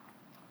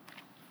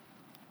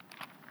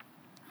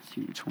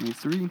 Matthew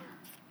 23:11.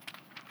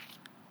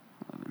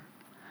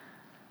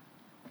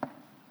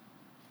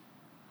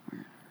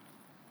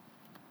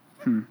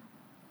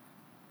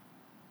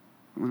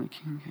 When the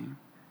king came.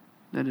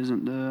 That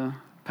isn't the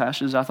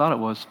passage I thought it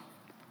was.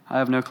 I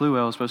have no clue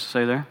what I was supposed to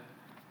say there.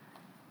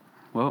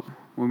 Well,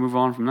 we'll move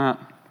on from that.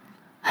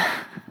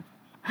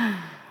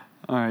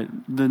 All right.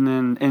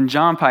 Then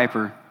John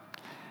Piper,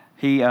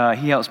 he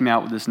helps me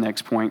out with this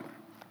next point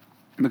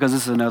because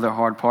this is another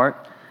hard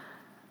part.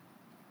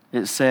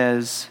 It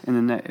says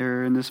in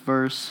this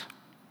verse,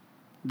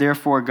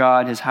 "Therefore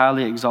God has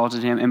highly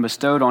exalted him and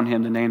bestowed on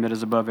him the name that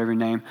is above every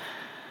name."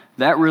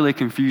 That really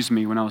confused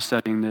me when I was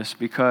studying this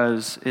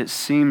because it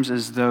seems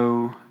as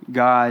though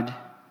God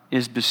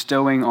is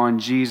bestowing on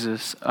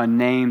Jesus a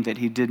name that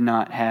he did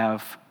not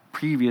have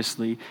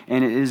previously,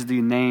 and it is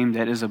the name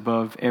that is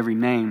above every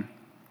name.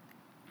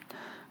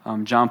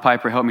 John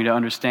Piper helped me to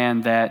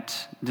understand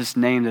that this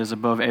name that is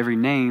above every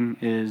name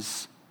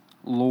is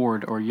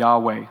Lord or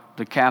Yahweh,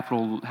 the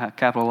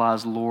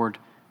capitalized Lord,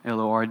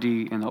 Lord,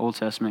 in the Old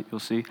Testament, you'll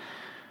see.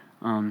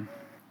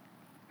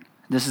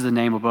 This is the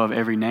name above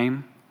every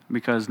name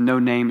because no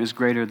name is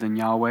greater than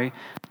Yahweh.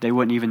 They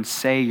wouldn't even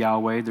say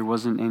Yahweh. There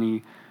wasn't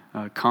any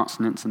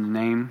consonants in the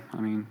name. I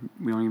mean,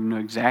 we don't even know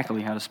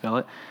exactly how to spell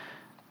it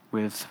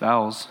with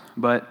vowels.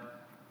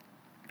 But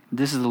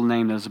this is the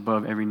name that is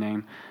above every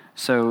name.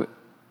 So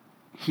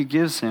he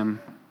gives him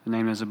the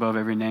name that is above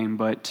every name,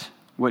 but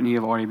wouldn't he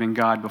have already been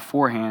God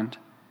beforehand?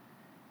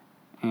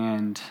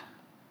 And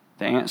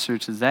the answer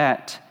to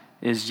that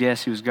is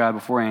yes, he was God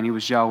beforehand. He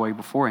was Yahweh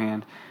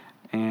beforehand.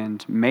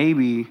 And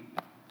maybe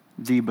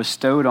the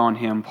bestowed on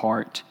him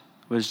part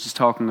was just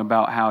talking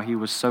about how he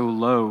was so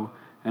low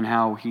and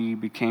how he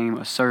became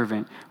a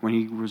servant. When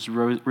he was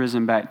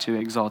risen back to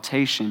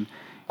exaltation,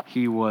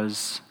 he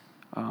was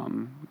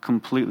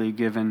completely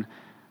given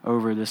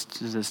over this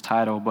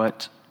title.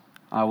 But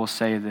I will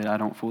say that I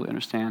don't fully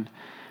understand.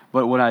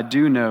 But what I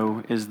do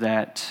know is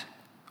that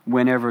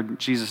whenever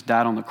Jesus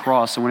died on the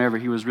cross and whenever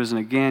he was risen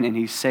again and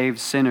he saved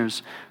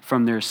sinners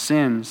from their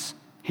sins,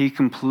 he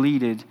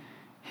completed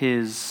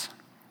his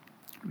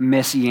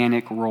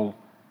messianic role.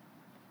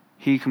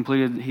 He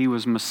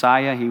was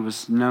Messiah. He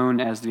was known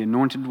as the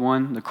Anointed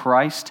One, the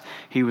Christ.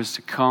 He was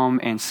to come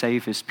and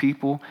save his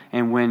people.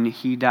 And when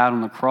he died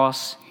on the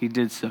cross, he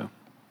did so.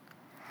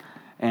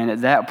 And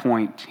at that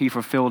point, he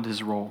fulfilled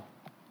his role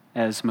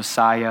as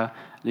Messiah,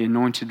 the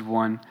Anointed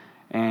One.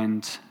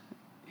 And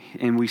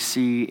we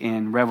see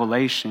in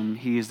Revelation,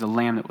 he is the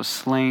Lamb that was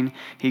slain.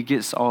 He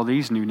gets all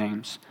these new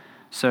names.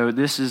 So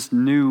this is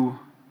new.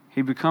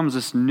 He becomes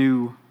this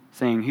new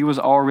thing. He was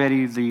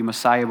already the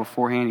Messiah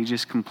beforehand. He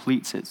just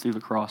completes it through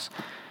the cross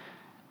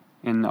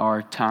in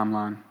our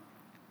timeline.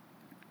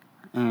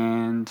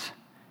 And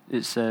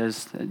it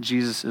says that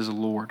Jesus is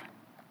Lord.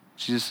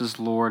 Jesus is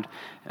Lord.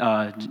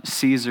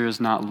 Caesar is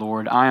not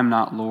Lord. I am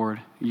not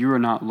Lord. You are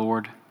not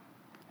Lord.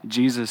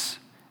 Jesus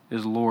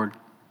is Lord.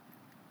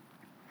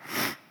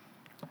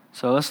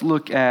 So let's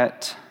look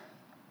at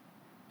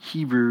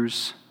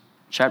Hebrews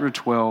chapter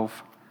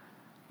 12,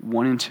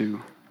 1 and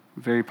 2.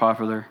 Very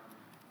popular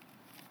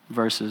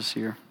verses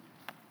here.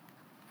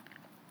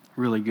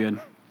 Really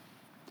good.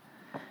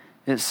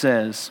 It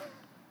says,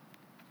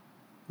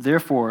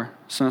 "Therefore,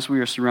 since we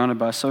are surrounded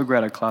by so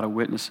great a cloud of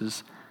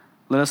witnesses,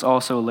 let us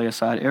also lay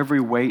aside every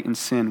weight and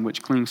sin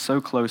which clings so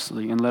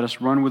closely, and let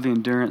us run with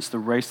endurance the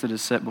race that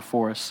is set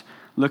before us,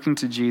 looking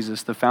to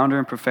Jesus, the founder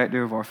and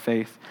perfecter of our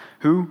faith,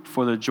 who,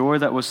 for the joy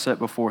that was set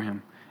before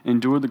him,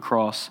 endured the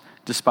cross,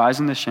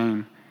 despising the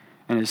shame,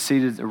 and is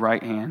seated at the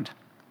right hand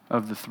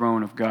of the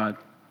throne of God.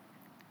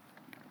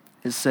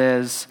 It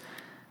says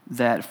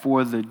that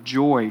for the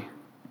joy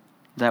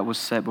that was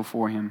set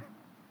before him,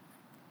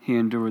 he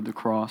endured the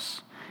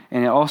cross.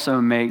 And he also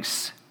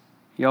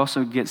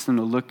gets them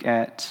to look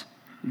at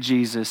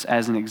Jesus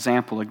as an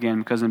example again,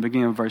 because in the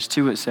beginning of verse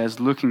 2 it says,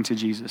 looking to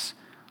Jesus.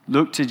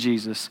 Look to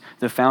Jesus,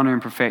 the founder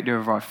and perfecter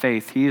of our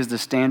faith. He is the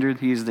standard,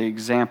 he is the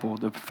example,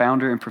 the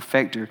founder and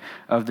perfecter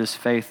of this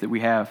faith that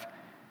we have.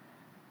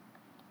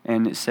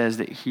 And it says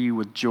that he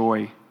with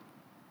joy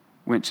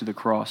went to the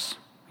cross.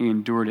 He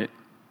endured it.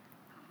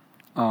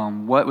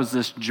 What was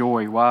this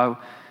joy?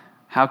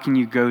 How can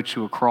you go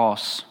to a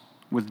cross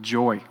with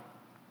joy?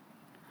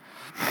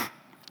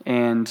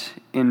 And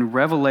in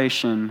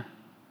Revelation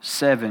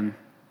 7,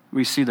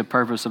 we see the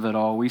purpose of it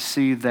all. We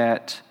see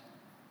that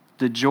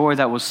the joy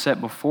that was set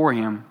before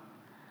him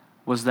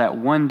was that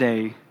one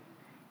day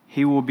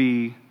he will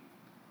be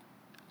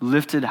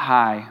lifted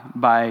high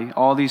by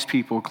all these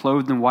people,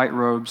 clothed in white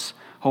robes,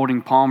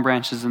 holding palm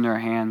branches in their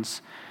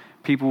hands.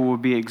 People will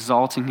be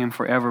exalting him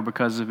forever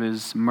because of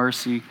his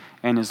mercy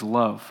and his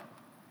love.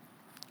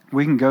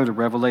 We can go to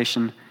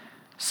Revelation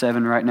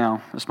 7 right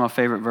now. That's my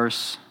favorite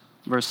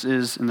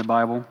verses in the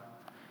Bible.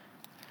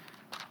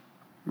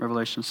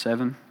 Revelation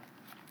 7,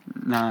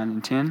 9,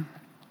 and 10.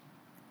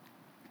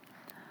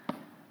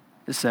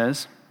 It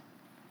says,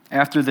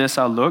 after this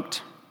I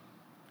looked,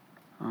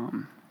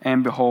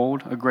 and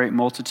behold, a great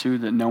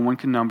multitude that no one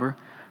can number,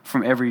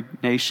 from every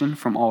nation,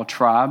 from all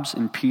tribes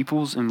and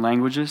peoples and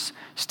languages,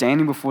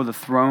 standing before the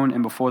throne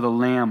and before the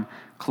Lamb,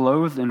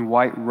 clothed in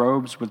white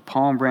robes with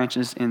palm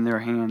branches in their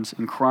hands,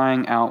 and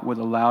crying out with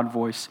a loud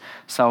voice,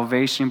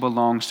 salvation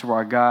belongs to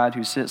our God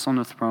who sits on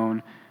the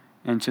throne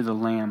and to the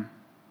Lamb.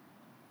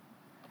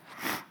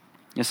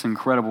 It's an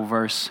incredible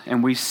verse,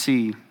 and we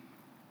see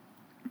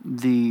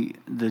the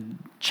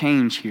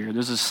change here.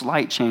 There's a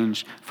slight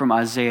change from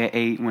Isaiah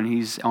 8 when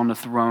he's on the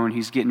throne.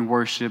 He's getting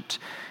worshipped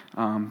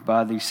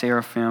by the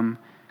seraphim,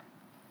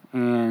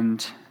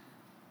 and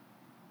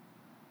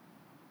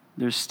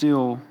there's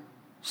still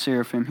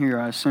seraphim here,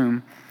 I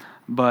assume,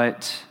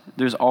 but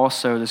there's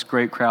also this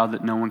great crowd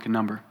that no one can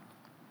number,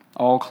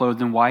 all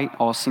clothed in white,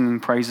 all singing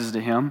praises to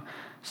him.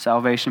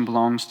 Salvation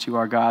belongs to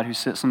our God who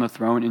sits on the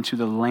throne and to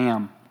the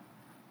Lamb.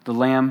 The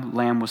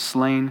Lamb was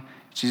slain.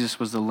 Jesus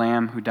was the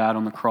Lamb who died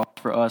on the cross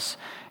for us.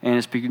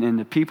 And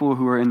the people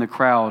who are in the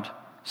crowd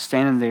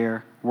standing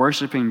there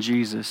worshiping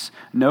Jesus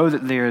know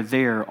that they are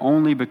there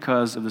only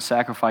because of the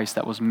sacrifice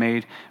that was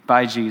made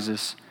by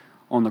Jesus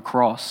on the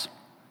cross.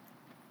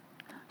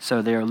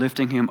 So they are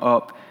lifting him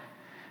up,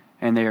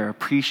 and they are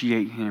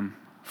appreciating him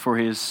for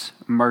his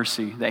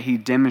mercy that he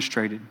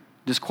demonstrated.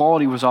 This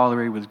quality was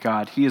already with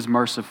God. He is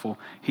merciful.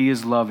 He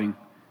is loving.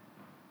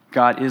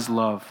 God is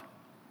love.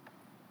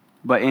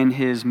 But in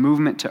his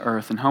movement to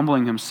earth and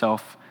humbling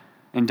himself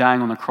and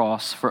dying on the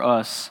cross for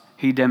us,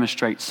 he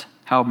demonstrates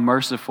how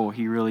merciful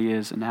he really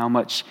is and how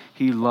much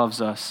he loves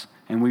us.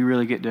 And we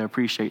really get to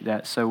appreciate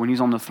that. So when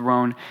he's on the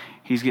throne,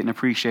 he's getting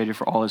appreciated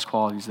for all his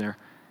qualities there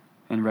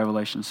in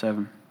Revelation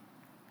 7.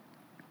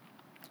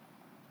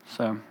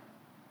 So,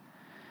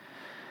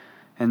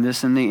 and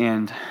this in the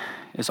end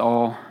is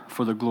all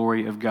for the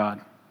glory of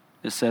God.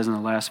 It says in the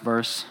last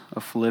verse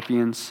of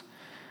Philippians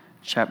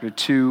chapter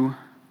 2,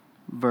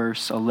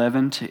 verse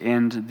 11, to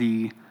end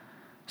the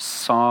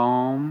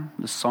song,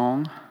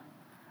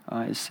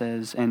 it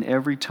says, and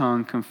every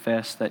tongue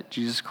confess that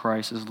Jesus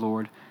Christ is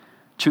Lord,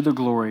 to the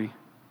glory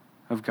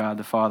of God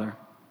the Father.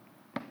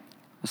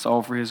 It's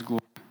all for his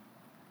glory.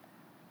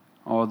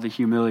 All the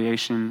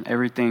humiliation,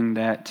 everything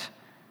that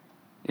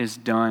is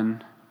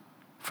done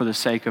for the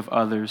sake of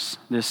others,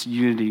 this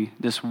unity,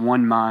 this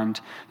one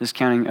mind, this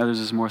counting others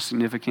as more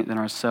significant than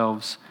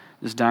ourselves,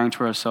 this dying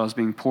to ourselves,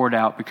 being poured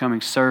out,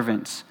 becoming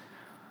servants,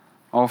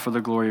 all for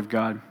the glory of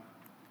God.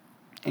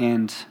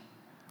 And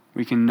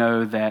we can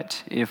know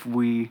that if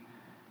we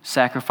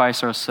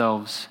sacrifice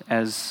ourselves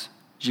as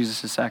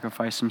Jesus has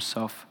sacrificed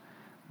himself,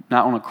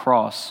 not on a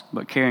cross,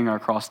 but carrying our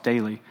cross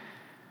daily,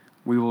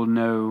 we will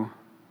know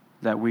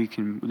that we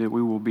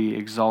will be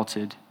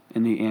exalted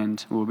in the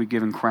end. We will be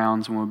given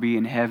crowns, and we'll be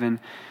in heaven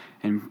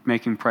and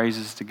making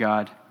praises to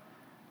God.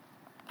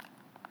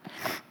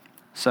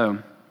 So,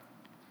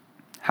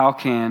 how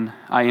can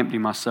I empty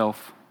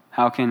myself?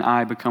 How can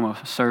I become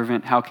a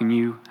servant? How can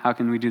you? How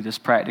can we do this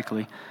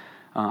practically?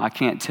 I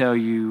can't tell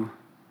you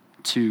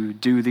to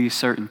do these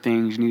certain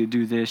things. You need to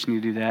do this, you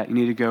need to do that. You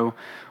need to go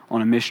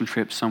on a mission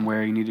trip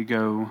somewhere. You need to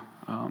go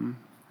to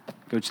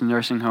the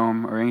nursing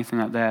home or anything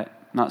like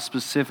that. Not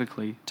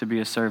specifically to be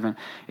a servant.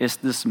 It's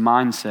this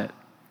mindset.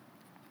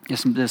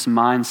 It's this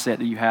mindset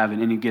that you have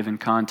in any given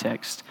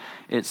context.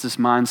 It's this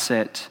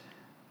mindset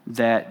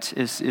that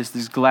is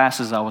these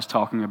glasses I was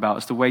talking about.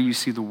 It's the way you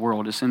see the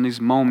world. It's in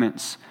these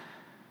moments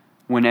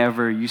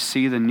whenever you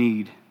see the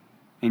need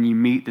and you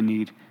meet the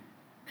need,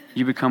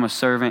 you become a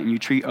servant and you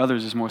treat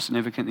others as more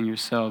significant than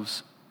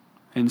yourselves.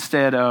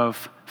 Instead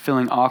of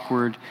feeling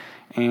awkward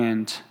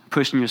and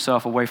pushing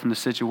yourself away from the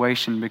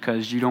situation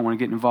because you don't want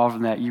to get involved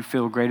in that, you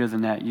feel greater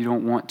than that, you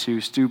don't want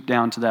to stoop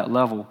down to that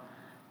level,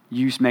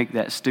 you make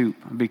that stoop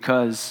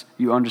because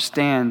you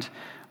understand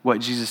what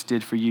Jesus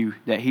did for you,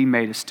 that he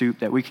made a stoop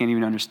that we can't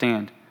even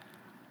understand.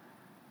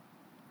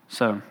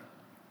 So,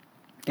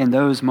 in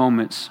those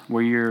moments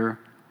where you're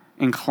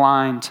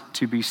inclined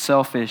to be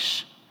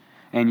selfish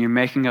and you're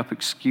making up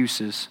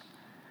excuses,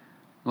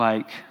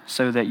 like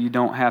so that you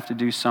don't have to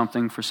do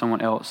something for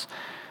someone else.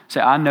 Say,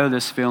 I know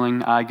this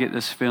feeling. I get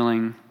this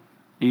feeling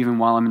even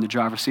while I'm in the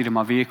driver's seat of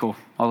my vehicle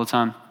all the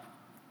time.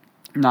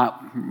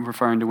 Not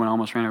referring to when I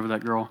almost ran over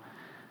that girl.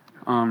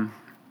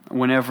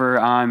 Whenever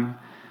I'm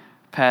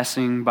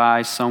passing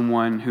by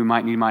someone who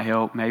might need my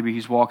help, maybe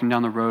he's walking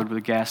down the road with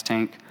a gas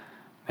tank,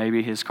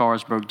 maybe his car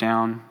is broke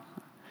down.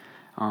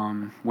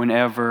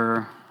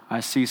 Whenever I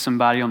see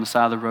somebody on the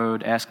side of the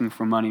road asking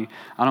for money,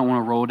 I don't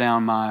want to roll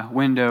down my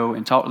window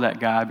and talk to that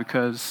guy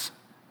because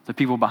the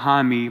people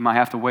behind me might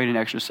have to wait an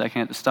extra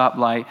second at the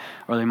stoplight,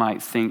 or they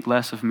might think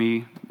less of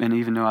me, and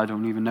even though I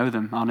don't even know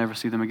them, I'll never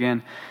see them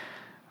again.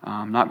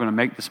 I'm not going to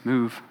make this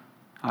move.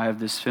 I have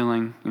this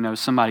feeling,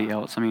 somebody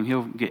else.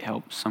 He'll get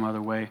help some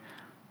other way.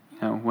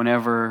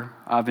 Whenever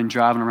I've been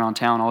driving around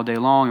town all day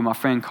long and my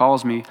friend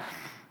calls me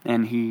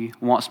and he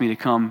wants me to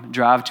come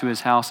drive to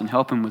his house and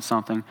help him with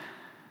something,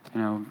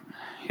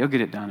 he'll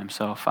get it done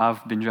himself.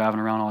 I've been driving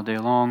around all day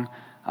long.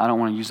 I don't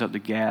want to use up the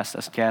gas.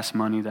 That's gas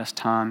money. That's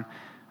time.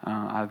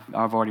 I've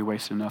already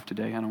wasted enough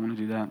today. I don't want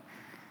to do that.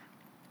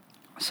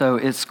 So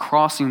it's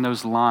crossing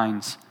those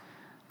lines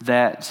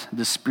that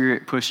the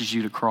Spirit pushes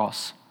you to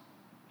cross.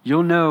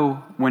 You'll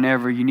know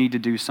whenever you need to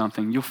do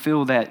something. You'll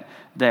feel that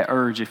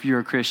urge. If you're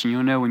a Christian,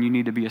 you'll know when you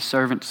need to be a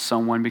servant to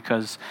someone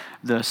because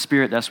the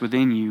Spirit that's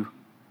within you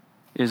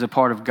is a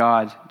part of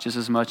God just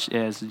as much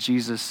as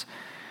Jesus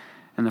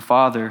and the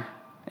Father.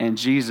 And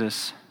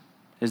Jesus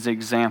is the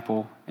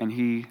example, and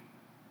he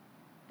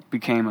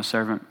became a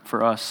servant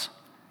for us,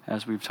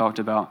 as we've talked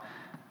about.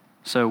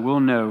 So we'll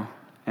know,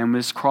 and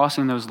it's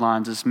crossing those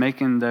lines. It's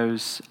making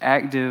those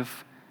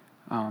active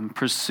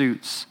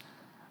pursuits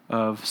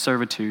of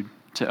servitude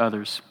to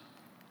others.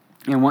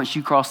 And once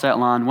you cross that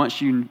line,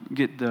 once you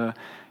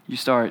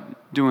start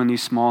doing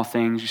these small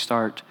things, you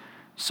start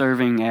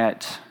serving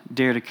at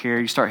Dare to Care,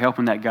 you start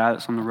helping that guy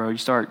that's on the road, you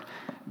start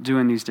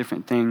doing these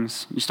different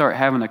things, you start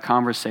having a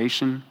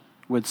conversation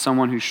with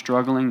someone who's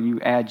struggling, you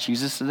add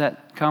Jesus to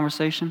that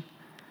conversation,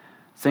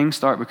 things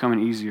start becoming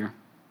easier.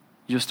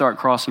 You'll start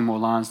crossing more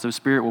lines. The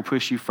Spirit will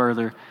push you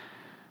further,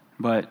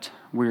 but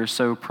we are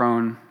so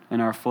prone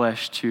in our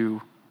flesh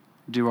to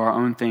do our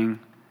own thing,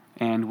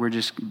 and we're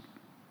just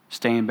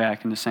staying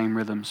back in the same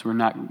rhythms. We're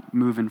not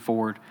moving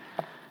forward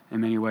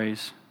in many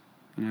ways.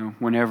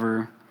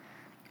 Whenever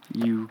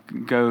you're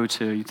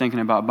thinking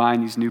about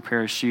buying these new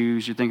pair of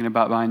shoes, you're thinking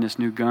about buying this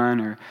new gun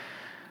or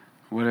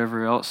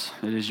whatever else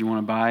it is you want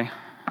to buy,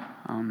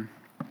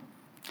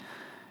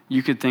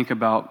 you could think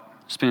about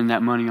spending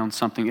that money on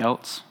something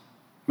else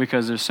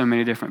because there's so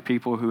many different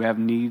people who have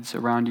needs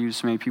around you,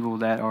 so many people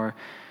that are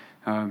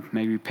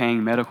maybe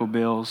paying medical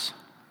bills,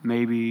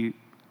 maybe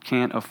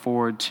can't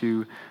afford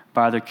to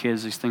buy their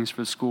kids these things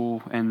for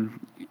school, and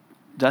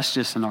that's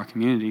just in our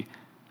community.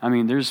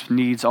 There's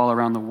needs all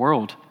around the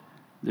world.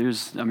 We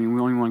don't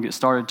even want to get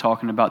started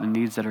talking about the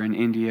needs that are in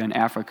India and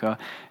Africa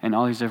and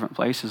all these different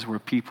places where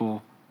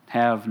people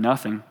have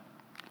nothing.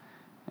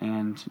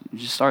 And you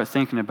just start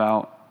thinking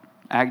about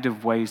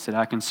active ways that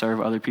I can serve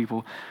other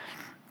people,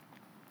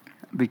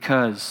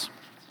 because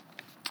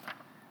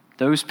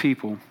those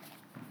people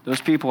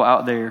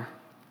out there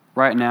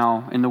right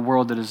now in the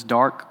world that is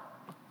dark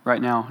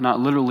right now, not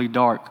literally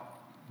dark,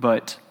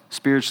 but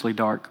spiritually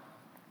dark.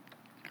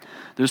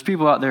 There's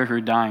people out there who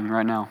are dying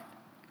right now.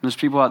 There's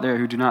people out there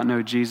who do not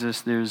know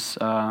Jesus. There's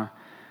a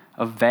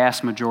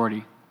vast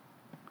majority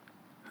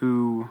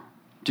who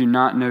do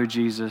not know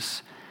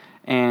Jesus,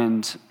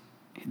 and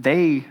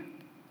they,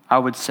 I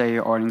would say,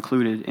 are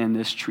included in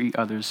this treat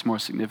others more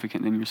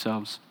significant than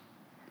yourselves.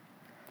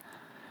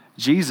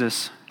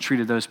 Jesus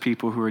treated those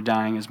people who are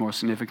dying as more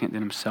significant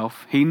than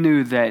himself. He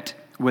knew that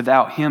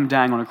without him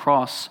dying on a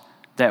cross,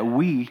 that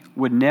we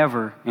would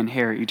never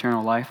inherit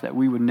eternal life, that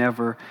we would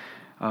never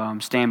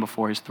stand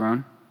before his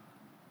throne.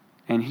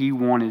 And he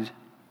wanted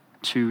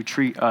to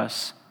treat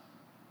us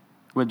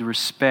with the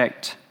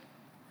respect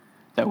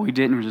that we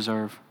didn't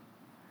deserve.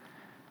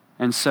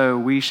 And so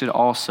we should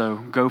also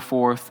go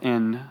forth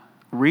and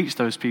reach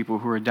those people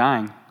who are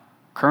dying,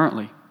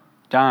 currently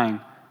dying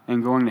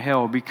and going to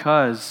hell,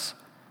 because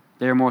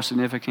they're more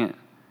significant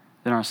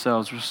than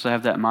ourselves. We're supposed to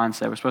have that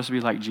mindset. We're supposed to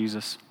be like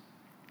Jesus.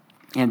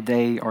 And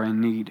they are in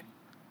need.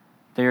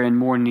 They are in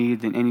more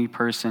need than any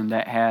person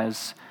that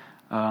has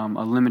a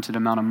limited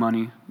amount of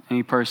money,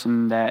 any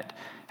person that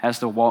has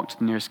to walk to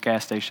the nearest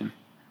gas station.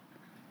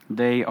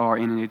 They are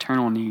in an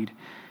eternal need,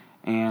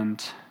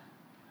 and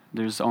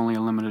there's only a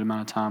limited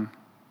amount of time,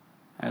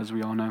 as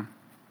we all know.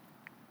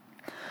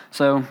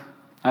 So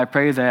I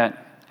pray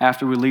that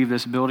after we leave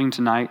this building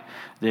tonight,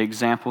 the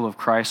example of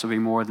Christ will be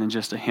more than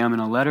just a hymn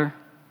and a letter,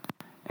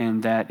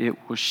 and that it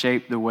will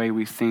shape the way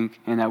we think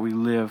and that we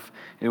live.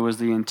 It was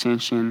the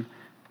intention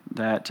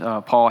that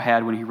Paul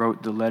had when he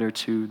wrote the letter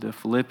to the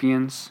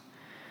Philippians,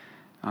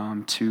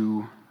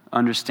 to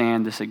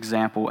understand this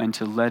example and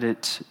to let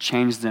it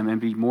change them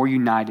and be more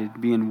united,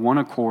 be in one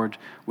accord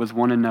with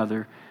one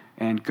another,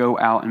 and go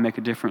out and make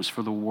a difference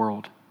for the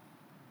world.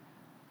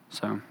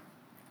 So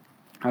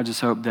I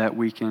just hope that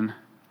we can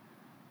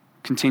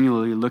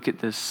continually look at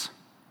this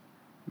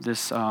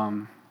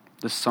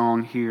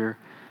song here,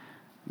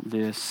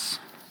 this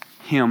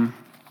hymn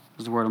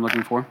is the word I'm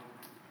looking for.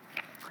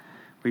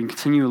 We can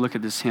continue to look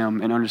at this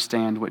hymn and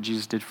understand what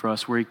Jesus did for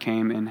us, where he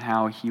came and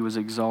how he was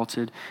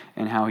exalted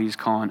and how he's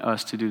calling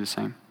us to do the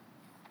same.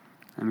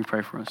 Let me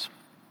pray for us.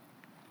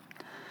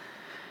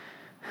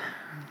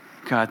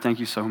 God, thank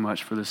you so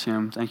much for this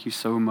hymn. Thank you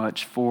so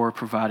much for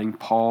providing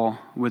Paul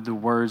with the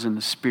words and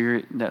the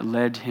spirit that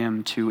led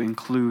him to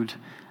include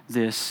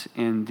this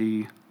in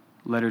the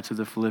letter to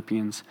the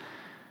Philippians.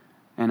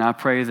 And I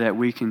pray that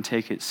we can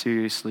take it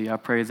seriously. I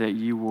pray that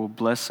you will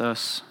bless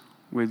us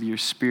with your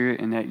spirit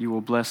and that you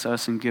will bless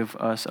us and give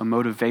us a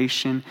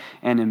motivation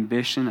and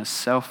ambition, a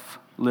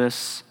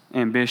selfless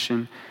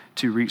ambition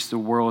to reach the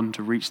world and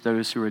to reach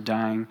those who are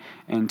dying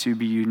and to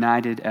be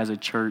united as a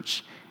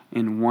church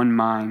in one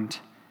mind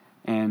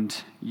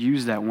and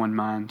use that one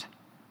mind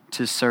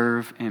to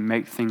serve and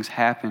make things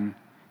happen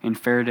in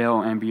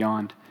Fairdale and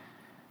beyond.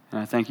 And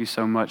I thank you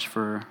so much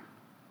for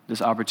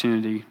this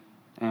opportunity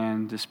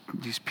and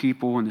these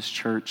people and this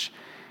church.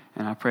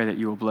 And I pray that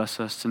you will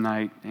bless us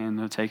tonight in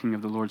the taking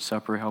of the Lord's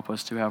Supper. Help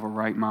us to have a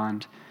right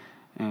mind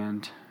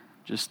and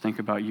just think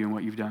about you and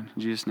what you've done.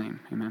 In Jesus' name,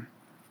 amen.